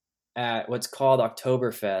at what's called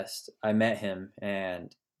Oktoberfest, I met him,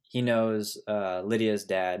 and he knows Lydia's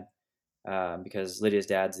dad, because Lydia's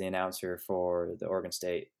dad's the announcer for the Oregon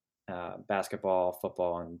State basketball,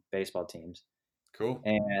 football, and baseball teams. Cool.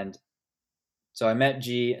 And so I met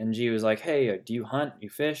G, and G was like, "Hey, do you hunt? You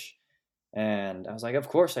fish?" And I was like, "Of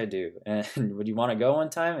course I do." And would you want to go one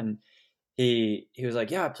time? And he was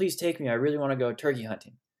like, "Yeah, please take me. I really want to go turkey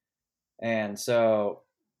hunting." And so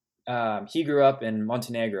he grew up in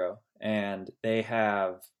Montenegro, and they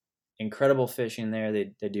have incredible fishing there.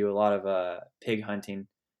 They do a lot of pig hunting,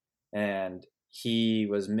 and he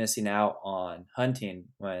was missing out on hunting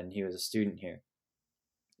when he was a student here.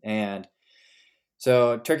 And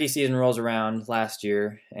so turkey season rolls around last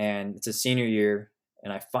year, and it's a senior year,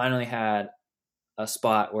 and I finally had a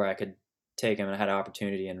spot where I could take him, and I had an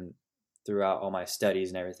opportunity, and throughout all my studies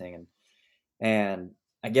and everything, and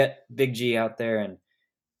I get Big G out there, and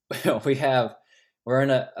we're in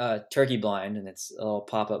a turkey blind, and it's a little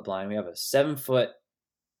pop-up blind. We have a 7 foot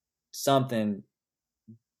something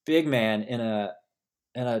big man in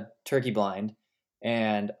a turkey blind,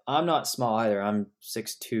 and I'm not small either. I'm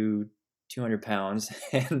 6'2", 200 pounds,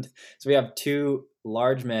 and so we have two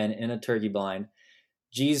large men in a turkey blind.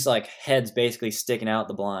 G's like head's basically sticking out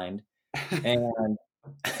the blind, and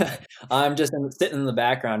I'm just sitting in the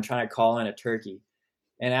background trying to call in a turkey.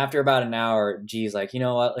 And after about an hour, G's like, "You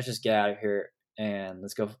know what? Let's just get out of here and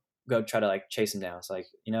let's go try to like chase him down." It's like,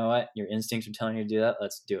 "You know what? Your instincts are telling you to do that.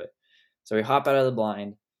 Let's do it." So we hop out of the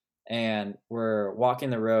blind, and we're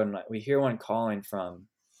walking the road, and we hear one calling from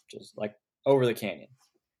just like over the canyon.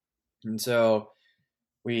 And so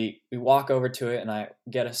we walk over to it, and I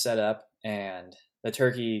get us set up, and the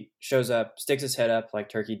turkey shows up, sticks his head up like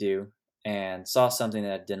turkey do, and saw something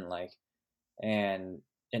that I didn't like, and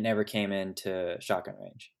it never came into shotgun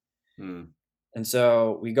range. And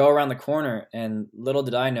so we go around the corner, and little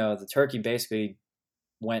did I know, the turkey basically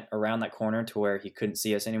went around that corner to where he couldn't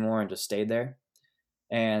see us anymore and just stayed there.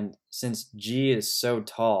 And since G is so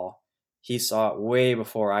tall, he saw it way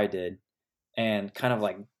before I did, and kind of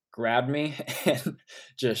like grabbed me and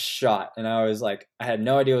just shot. And I was like, I had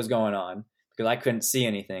no idea what was going on because I couldn't see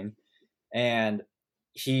anything. And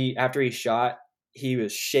after he shot, he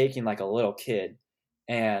was shaking like a little kid.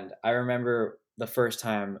 And I remember the first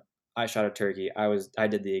time I shot a turkey, I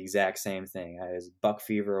did the exact same thing. I was buck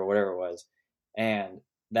fever or whatever it was. And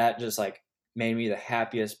that just like made me the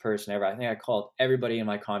happiest person ever. I think I called everybody in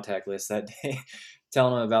my contact list that day,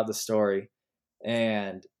 telling them about the story.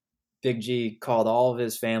 And Big G called all of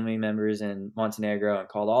his family members in Montenegro, and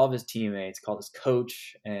called all of his teammates, called his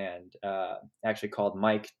coach, and actually called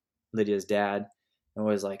Mike, Lydia's dad, and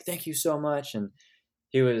was like, "Thank you so much." And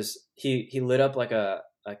he lit up like a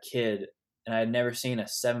kid, and I had never seen a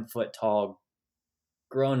 7 foot tall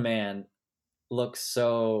grown man look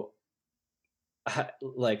so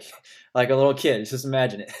like a little kid. Just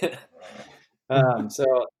imagine it.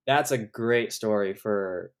 So that's a great story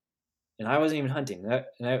and I wasn't even hunting.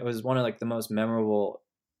 That was one of like the most memorable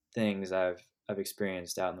things I've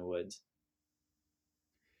experienced out in the woods.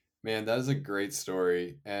 Man, that is a great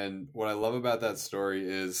story. And what I love about that story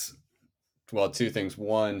is, well, two things.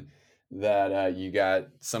 One, that you got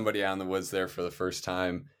somebody out in the woods there for the first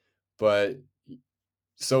time. But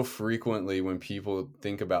so frequently when people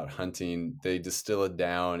think about hunting, they distill it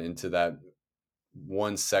down into that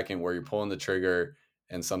 1 second where you're pulling the trigger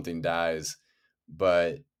and something dies.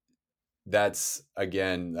 But that's,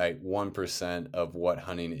 again, like 1% of what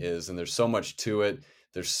hunting is. And there's so much to it.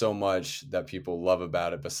 There's so much that people love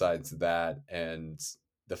about it besides that. And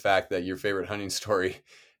the fact that your favorite hunting story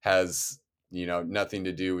has, nothing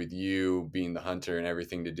to do with you being the hunter and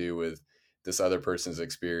everything to do with this other person's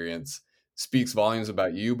experience speaks volumes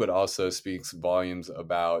about you, but also speaks volumes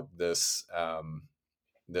about this,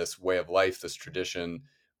 this way of life, this tradition,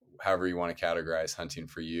 however you want to categorize hunting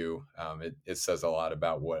for you. It says a lot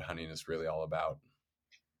about what hunting is really all about.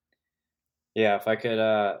 Yeah, if I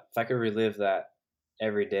could relive that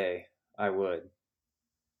every day, I would.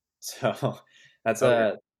 So that's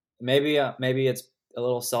maybe it's a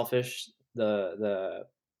little selfish, the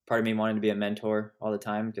part of me wanting to be a mentor all the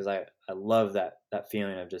time, because I love that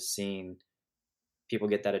feeling of just seeing people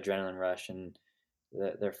get that adrenaline rush, and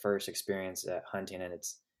their first experience at hunting, and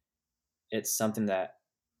it's something that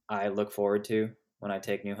I look forward to when I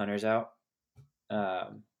take new hunters out,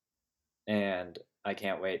 and I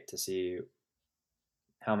can't wait to see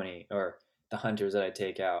how many or the hunters that I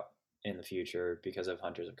take out in the future because of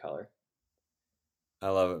Hunters of Color. I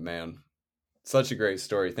love it, man. Such a great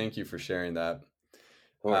story. Thank you for sharing that.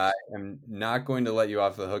 I am not going to let you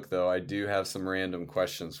off the hook, though. I do have some random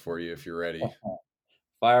questions for you if you're ready.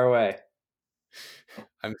 Fire away.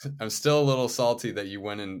 I'm still a little salty that you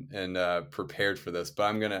went and prepared for this, but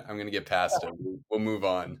I'm gonna get past it. We'll move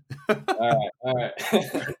on. All right.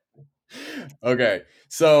 Okay,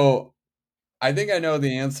 so I think I know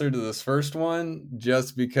the answer to this first one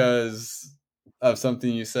just because of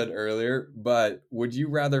something you said earlier. But would you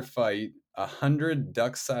rather fight 100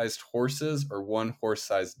 duck-sized horses or one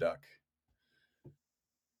horse-sized duck?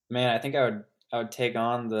 Man, I think I would take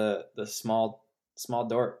on the small small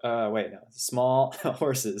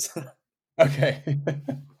horses. Okay. I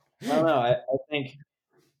don't know. I think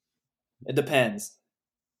it depends.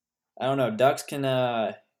 I don't know. Ducks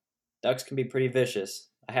can be pretty vicious.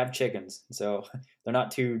 I have chickens, so they're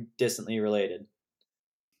not too distantly related.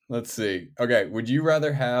 Let's see. Okay, would you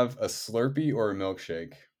rather have a Slurpee or a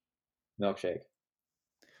milkshake? Milkshake.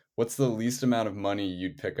 What's the least amount of money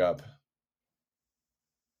you'd pick up?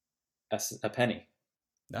 A penny.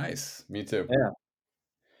 Nice. Me too.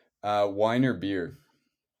 Yeah. Wine or beer?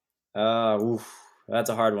 That's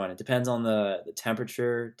a hard one. It depends on the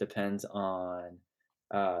temperature, depends on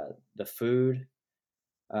the food.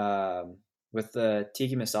 With the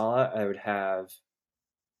tiki masala, I would have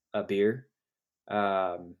a beer.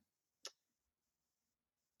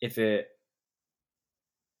 If it,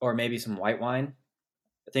 or maybe some white wine.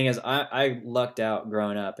 The thing is, I lucked out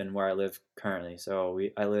growing up in where I live currently. So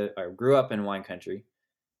I grew up in wine country.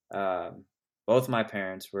 Both my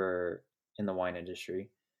parents were in the wine industry,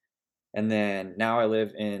 and then now I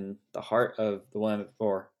live in the heart of the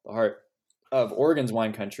heart of Oregon's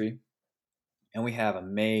wine country, and we have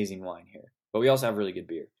amazing wine here. But we also have really good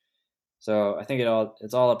beer. So I think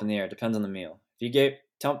it's all up in the air. It depends on the meal. If you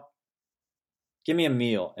give me a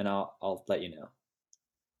meal, and I'll let you know.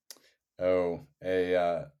 Oh,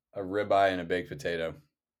 a ribeye and a baked potato.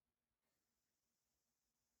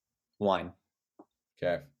 Wine.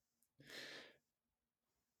 Okay.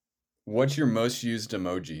 What's your most used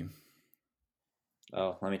emoji?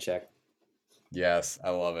 Oh, let me check. Yes, I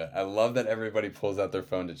love it. I love that everybody pulls out their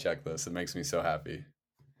phone to check this. It makes me so happy.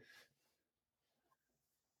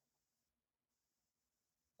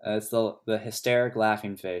 It's the hysteric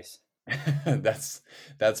laughing face. That's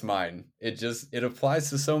mine. It applies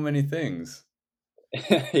to so many things.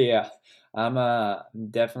 Yeah, I'm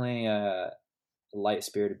definitely a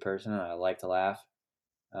light-spirited person, and I like to laugh.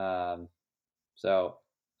 So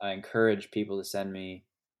I encourage people to send me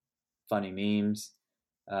funny memes,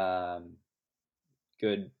 um,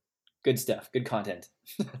 good stuff, good content.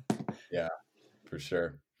 Yeah, for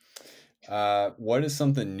sure. What is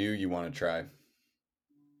something new you want to try?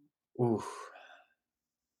 Ooh.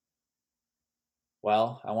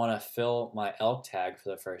 Well, I want to fill my elk tag for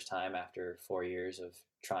the first time after 4 years of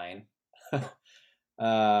trying.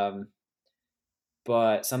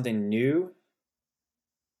 But something new.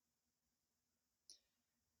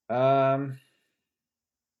 I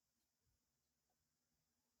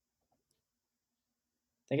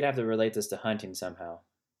think I'd have to relate this to hunting somehow.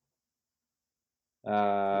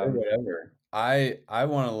 Whatever. I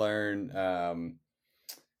want to learn.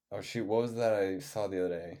 Oh shoot, what was that I saw the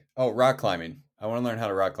other day? Oh, rock climbing. I want to learn how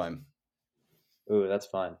to rock climb. Ooh, that's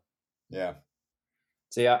fun. Yeah.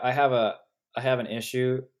 See, I have an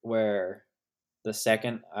issue where the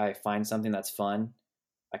second I find something that's fun,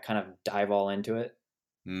 I kind of dive all into it,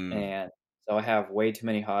 and so I have way too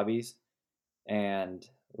many hobbies, and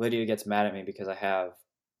Lydia gets mad at me because I have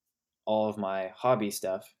all of my hobby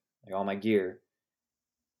stuff, like all my gear,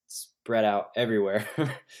 spread out everywhere,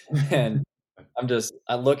 and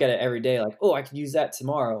I look at it every day like, oh, I could use that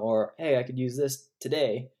tomorrow, or hey, I could use this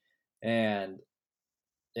today, and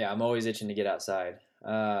yeah, I'm always itching to get outside.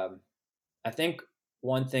 I think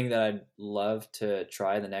one thing that I'd love to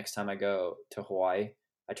try the next time I go to Hawaii,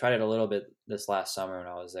 I tried it a little bit this last summer when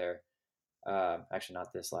I was there. Actually,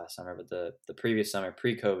 not this last summer, but the previous summer,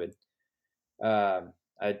 pre-COVID.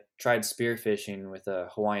 I tried spearfishing with a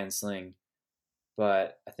Hawaiian sling,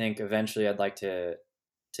 but I think eventually I'd like to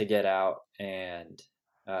get out and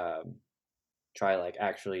try like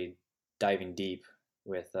actually diving deep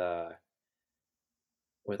with all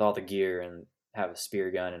the gear and have a spear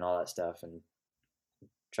gun and all that stuff and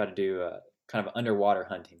try to do kind of underwater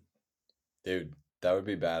hunting. Dude, that would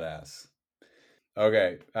be badass.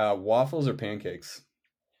 Okay. Waffles or pancakes?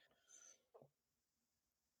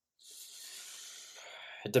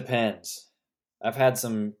 It depends. I've had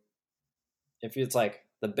some. If it's like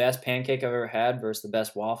the best pancake I've ever had versus the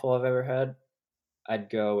best waffle I've ever had, I'd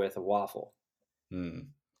go with a waffle.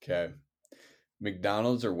 Okay.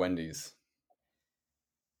 McDonald's or Wendy's?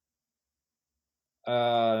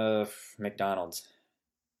 Uh, McDonald's.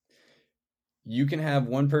 You can have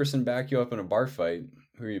one person back you up in a bar fight.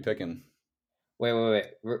 Who are you picking? Wait.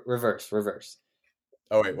 Reverse.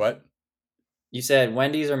 Oh, wait, what? You said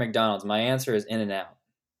Wendy's or McDonald's. My answer is In-N-Out.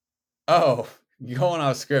 Oh, going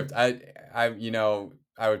off script. I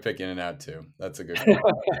would pick In-N-Out too. That's a good one.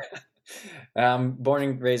 I'm born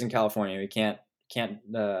and raised in California. We can't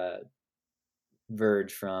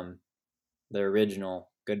verge from the original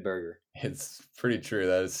Good Burger. It's pretty true.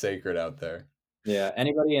 That is sacred out there. Yeah,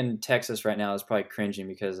 anybody in Texas right now is probably cringing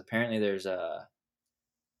because apparently there's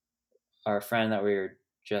our friend that we were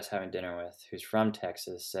just having dinner with, who's from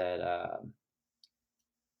Texas, said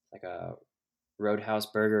like a Roadhouse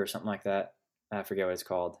burger or something like that. I forget what it's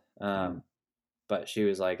called. But she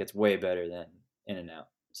was like, it's way better than In-N-Out.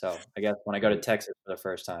 So I guess when I go to Texas for the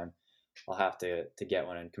first time, I'll have to get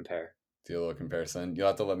one and compare. Do a little comparison. You'll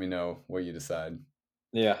have to let me know what you decide.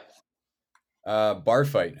 Yeah. Bar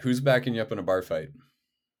fight. Who's backing you up in a bar fight?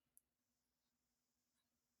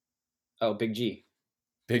 Oh, Big G.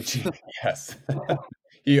 Big G. Yes.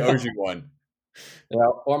 He owes you one. Yeah,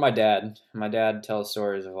 or my dad. My dad tells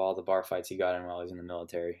stories of all the bar fights he got in while he was in the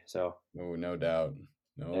military. So, Oh, no doubt.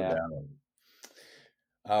 No yeah.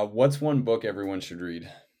 doubt. What's one book everyone should read?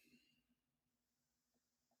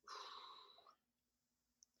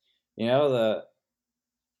 You know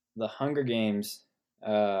the Hunger Games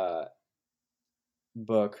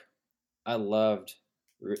book. I loved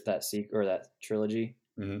that trilogy.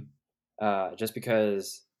 Just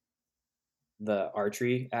because the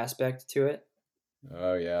archery aspect to it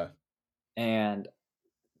Oh, yeah. and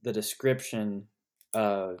the description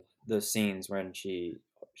of those scenes when she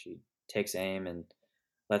takes aim and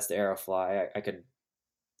lets the arrow fly. I could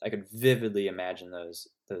vividly imagine those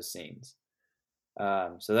scenes.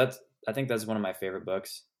 So I think that's one of my favorite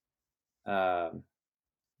books. I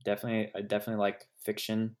definitely like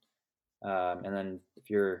fiction. And then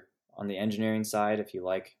if you're on the engineering side, if you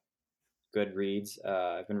like good reads,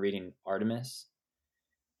 I've been reading Artemis.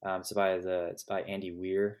 It's by Andy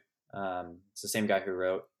Weir. It's the same guy who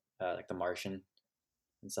wrote like The Martian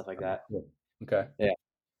and stuff like that. Okay. Yeah.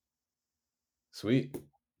 Sweet.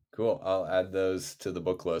 Cool. I'll add those to the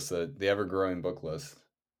book list, the ever-growing book list.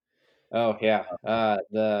 Oh yeah.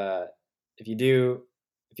 If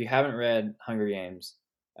you haven't read Hunger Games,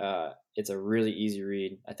 it's a really easy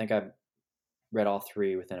read. I think I read all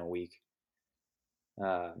three within a week.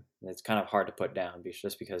 It's kind of hard to put down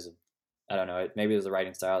just because of, I don't know, maybe it was the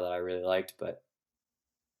writing style that I really liked, but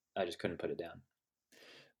I just couldn't put it down.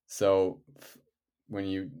 So when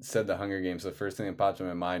you said the Hunger Games, the first thing that popped in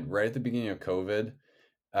my mind, right at the beginning of COVID,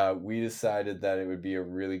 we decided that it would be a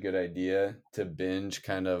really good idea to binge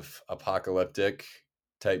kind of apocalyptic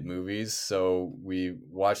type movies. So we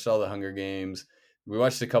watched all the Hunger Games. We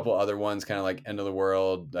watched a couple other ones, kind of like End of the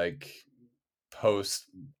World, like post,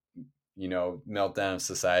 meltdown of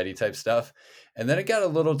society type stuff. And then it got a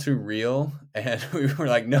little too real, and we were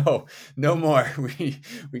like, no more. We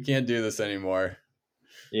can't do this anymore.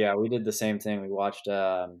 Yeah, we did the same thing. We watched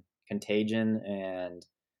Contagion and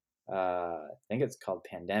I think it's called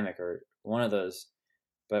Pandemic or one of those.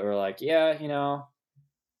 But we're like, yeah,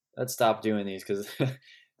 let's stop doing these because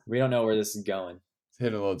we don't know where this is going. It's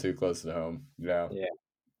hitting a little too close to home. Yeah.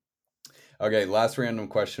 Okay, last random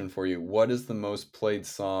question for you. What is the most played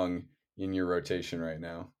song in your rotation right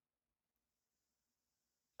now?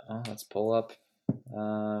 Let's pull up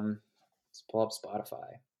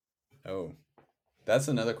Spotify. Oh, that's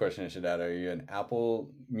another question I should add. Are you an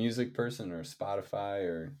Apple Music person or Spotify?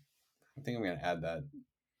 Or I think I'm going to add that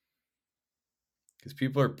because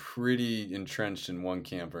people are pretty entrenched in one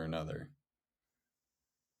camp or another.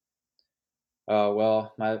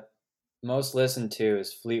 Well, my most listened to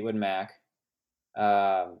is Fleetwood Mac,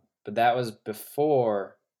 but that was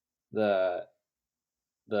before the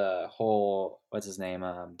whole, what's his name,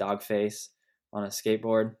 Dogface on a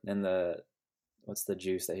skateboard and what's the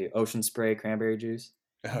juice that Ocean Spray cranberry juice.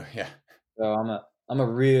 Oh yeah. So I'm a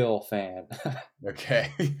real fan.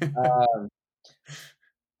 Okay.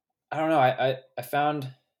 I don't know. I found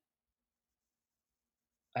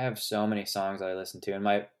I have so many songs that I listen to, and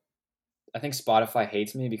I think Spotify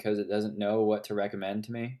hates me because it doesn't know what to recommend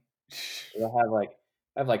to me. I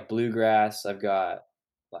have like bluegrass. I've got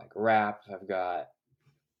like rap. I've got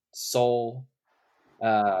soul.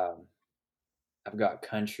 I've got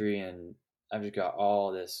country, and I've just got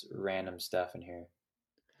all this random stuff in here.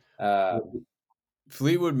 Um,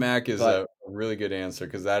 Fleetwood Mac is but a really good answer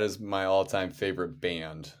because that is my all-time favorite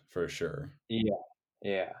band for sure. yeah,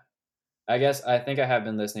 yeah. I think I have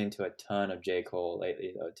been listening to a ton of J. Cole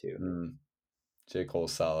lately though too. Mm, J.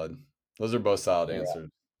 Cole's solid. Those are both solid Yeah, answers.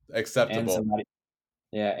 and Acceptable. some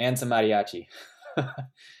mariachi.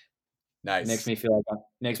 Nice. Makes me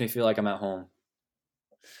feel like I'm at home.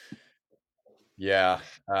 Yeah.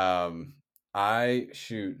 I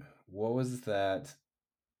shoot. What was that?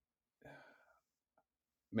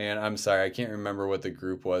 Man, I'm sorry. I can't remember what the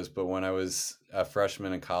group was, but when I was a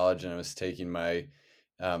freshman in college and I was taking my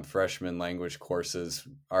freshman language courses,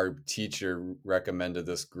 our teacher recommended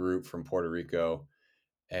this group from Puerto Rico,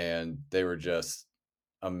 and they were just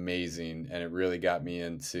amazing. And it really got me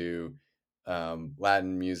into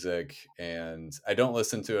Latin music. And I don't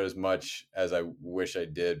listen to it as much as I wish I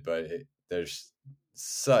did, but there's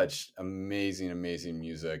such amazing, amazing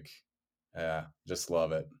music. Yeah, just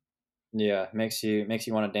love it. Yeah, makes you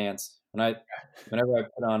want to dance. Whenever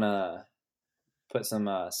I put some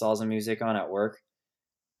salsa music on at work,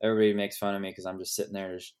 everybody makes fun of me because I'm just sitting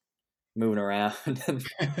there just moving around and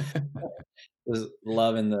just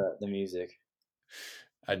loving the music.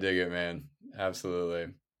 I dig it, man.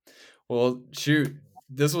 Absolutely. Well, shoot,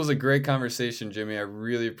 this was a great conversation, Jimmy. I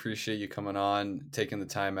really appreciate you coming on, taking the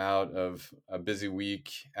time out of a busy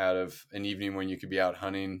week, out of an evening when you could be out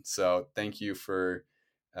hunting. So thank you for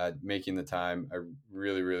making the time. I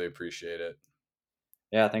really, really appreciate it.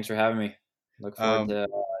 Yeah, thanks for having me. Look forward Um, to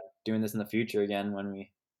doing this in the future again when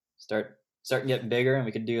we start getting bigger, and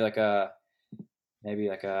we could do maybe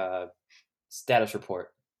like a status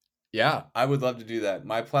report. yeah, I would love to do that.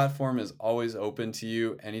 My platform is always open to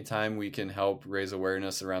you. Anytime we can help raise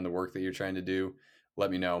awareness around the work that you're trying to do, let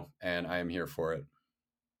me know, and I am here for it.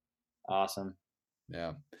 Awesome.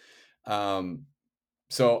 Yeah. Um,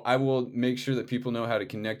 so I will make sure that people know how to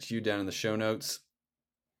connect you down in the show notes.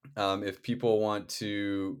 If people want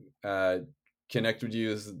to connect with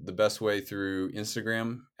you, is the best way through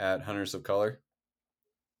Instagram at Hunters of Color.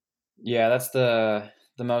 Yeah, that's the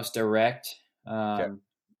most direct. Okay.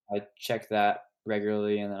 I check that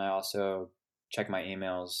regularly, and then I also check my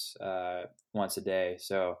emails once a day.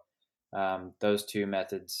 So those two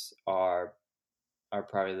methods are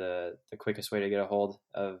probably the quickest way to get a hold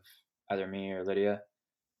of either me or Lydia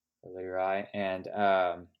or I.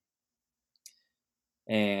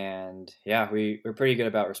 And yeah, we're pretty good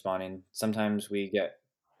about responding. Sometimes we get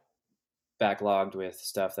backlogged with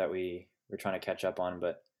stuff that we're trying to catch up on,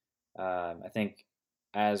 but I think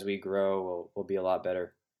as we grow, we'll be a lot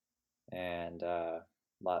better and a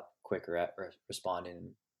lot quicker at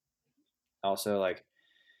responding. Also, like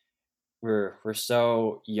we're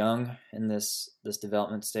so young in this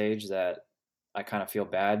development stage that I kind of feel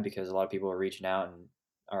bad because a lot of people are reaching out and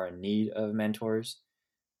are in need of mentors,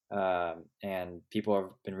 and people have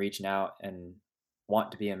been reaching out and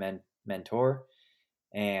want to be a mentor,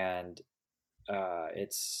 and I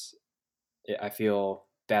feel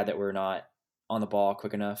bad that we're not on the ball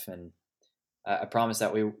quick enough, and I promise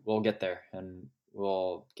that we will get there and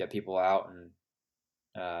we'll get people out, and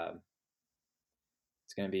uh,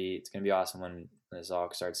 it's gonna be awesome when this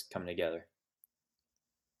all starts coming together.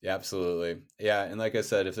 Yeah, absolutely. Yeah, and like I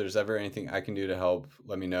said, if there's ever anything I can do to help,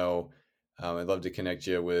 let me know. I'd love to connect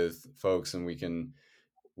you with folks, and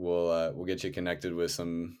we'll get you connected with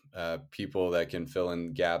some people that can fill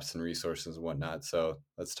in gaps and resources and whatnot. So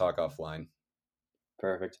let's talk offline.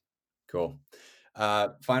 Perfect. Cool.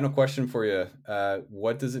 Final question for you.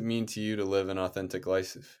 What does it mean to you to live an authentic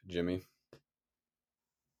life, Jimmy?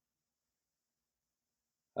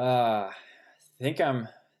 I think I'm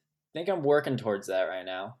working towards that right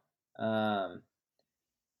now. Um,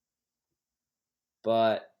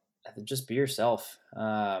 but just be yourself.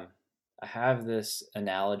 I have this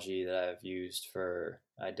analogy that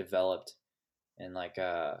I developed in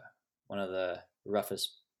one of the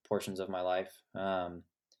roughest portions of my life.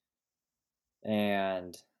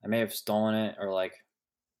 And I may have stolen it or like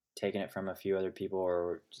taken it from a few other people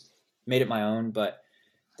or just made it my own. But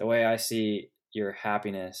the way I see your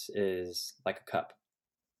happiness is like a cup.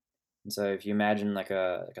 And so if you imagine like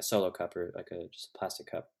a solo cup or like a just a plastic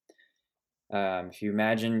cup, if you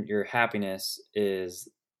imagine your happiness is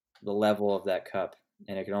the level of that cup,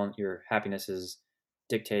 and your happiness is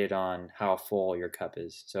dictated on how full your cup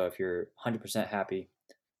is. So if you're 100% happy,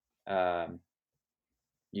 um,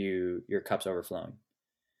 your cup's overflowing.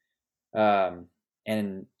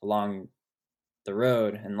 And along the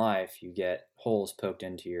road in life, you get holes poked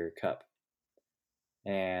into your cup,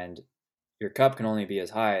 and your cup can only be as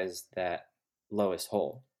high as that lowest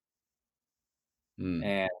hole.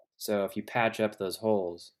 And so if you patch up those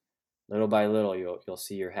holes, little by little, you'll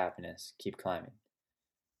see your happiness keep climbing.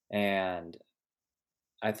 And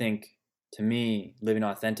I think, to me, living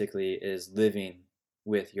authentically is living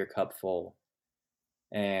with your cup full,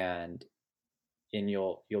 and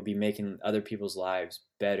you'll be making other people's lives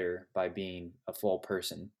better by being a full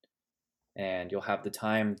person, and you'll have the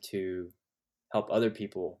time to help other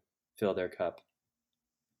people fill their cup,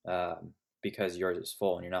 because yours is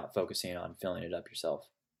full and you're not focusing on filling it up yourself,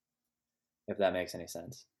 if that makes any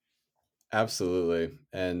sense. Absolutely.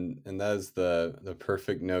 And that is the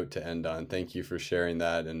perfect note to end on. Thank you for sharing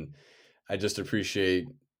that. And I just appreciate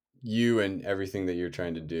you and everything that you're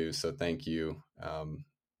trying to do. So thank you.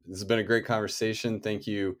 This has been a great conversation. Thank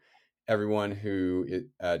you, everyone who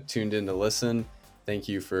tuned in to listen. Thank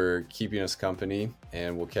you for keeping us company,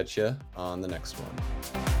 and we'll catch you on the next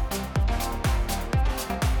one.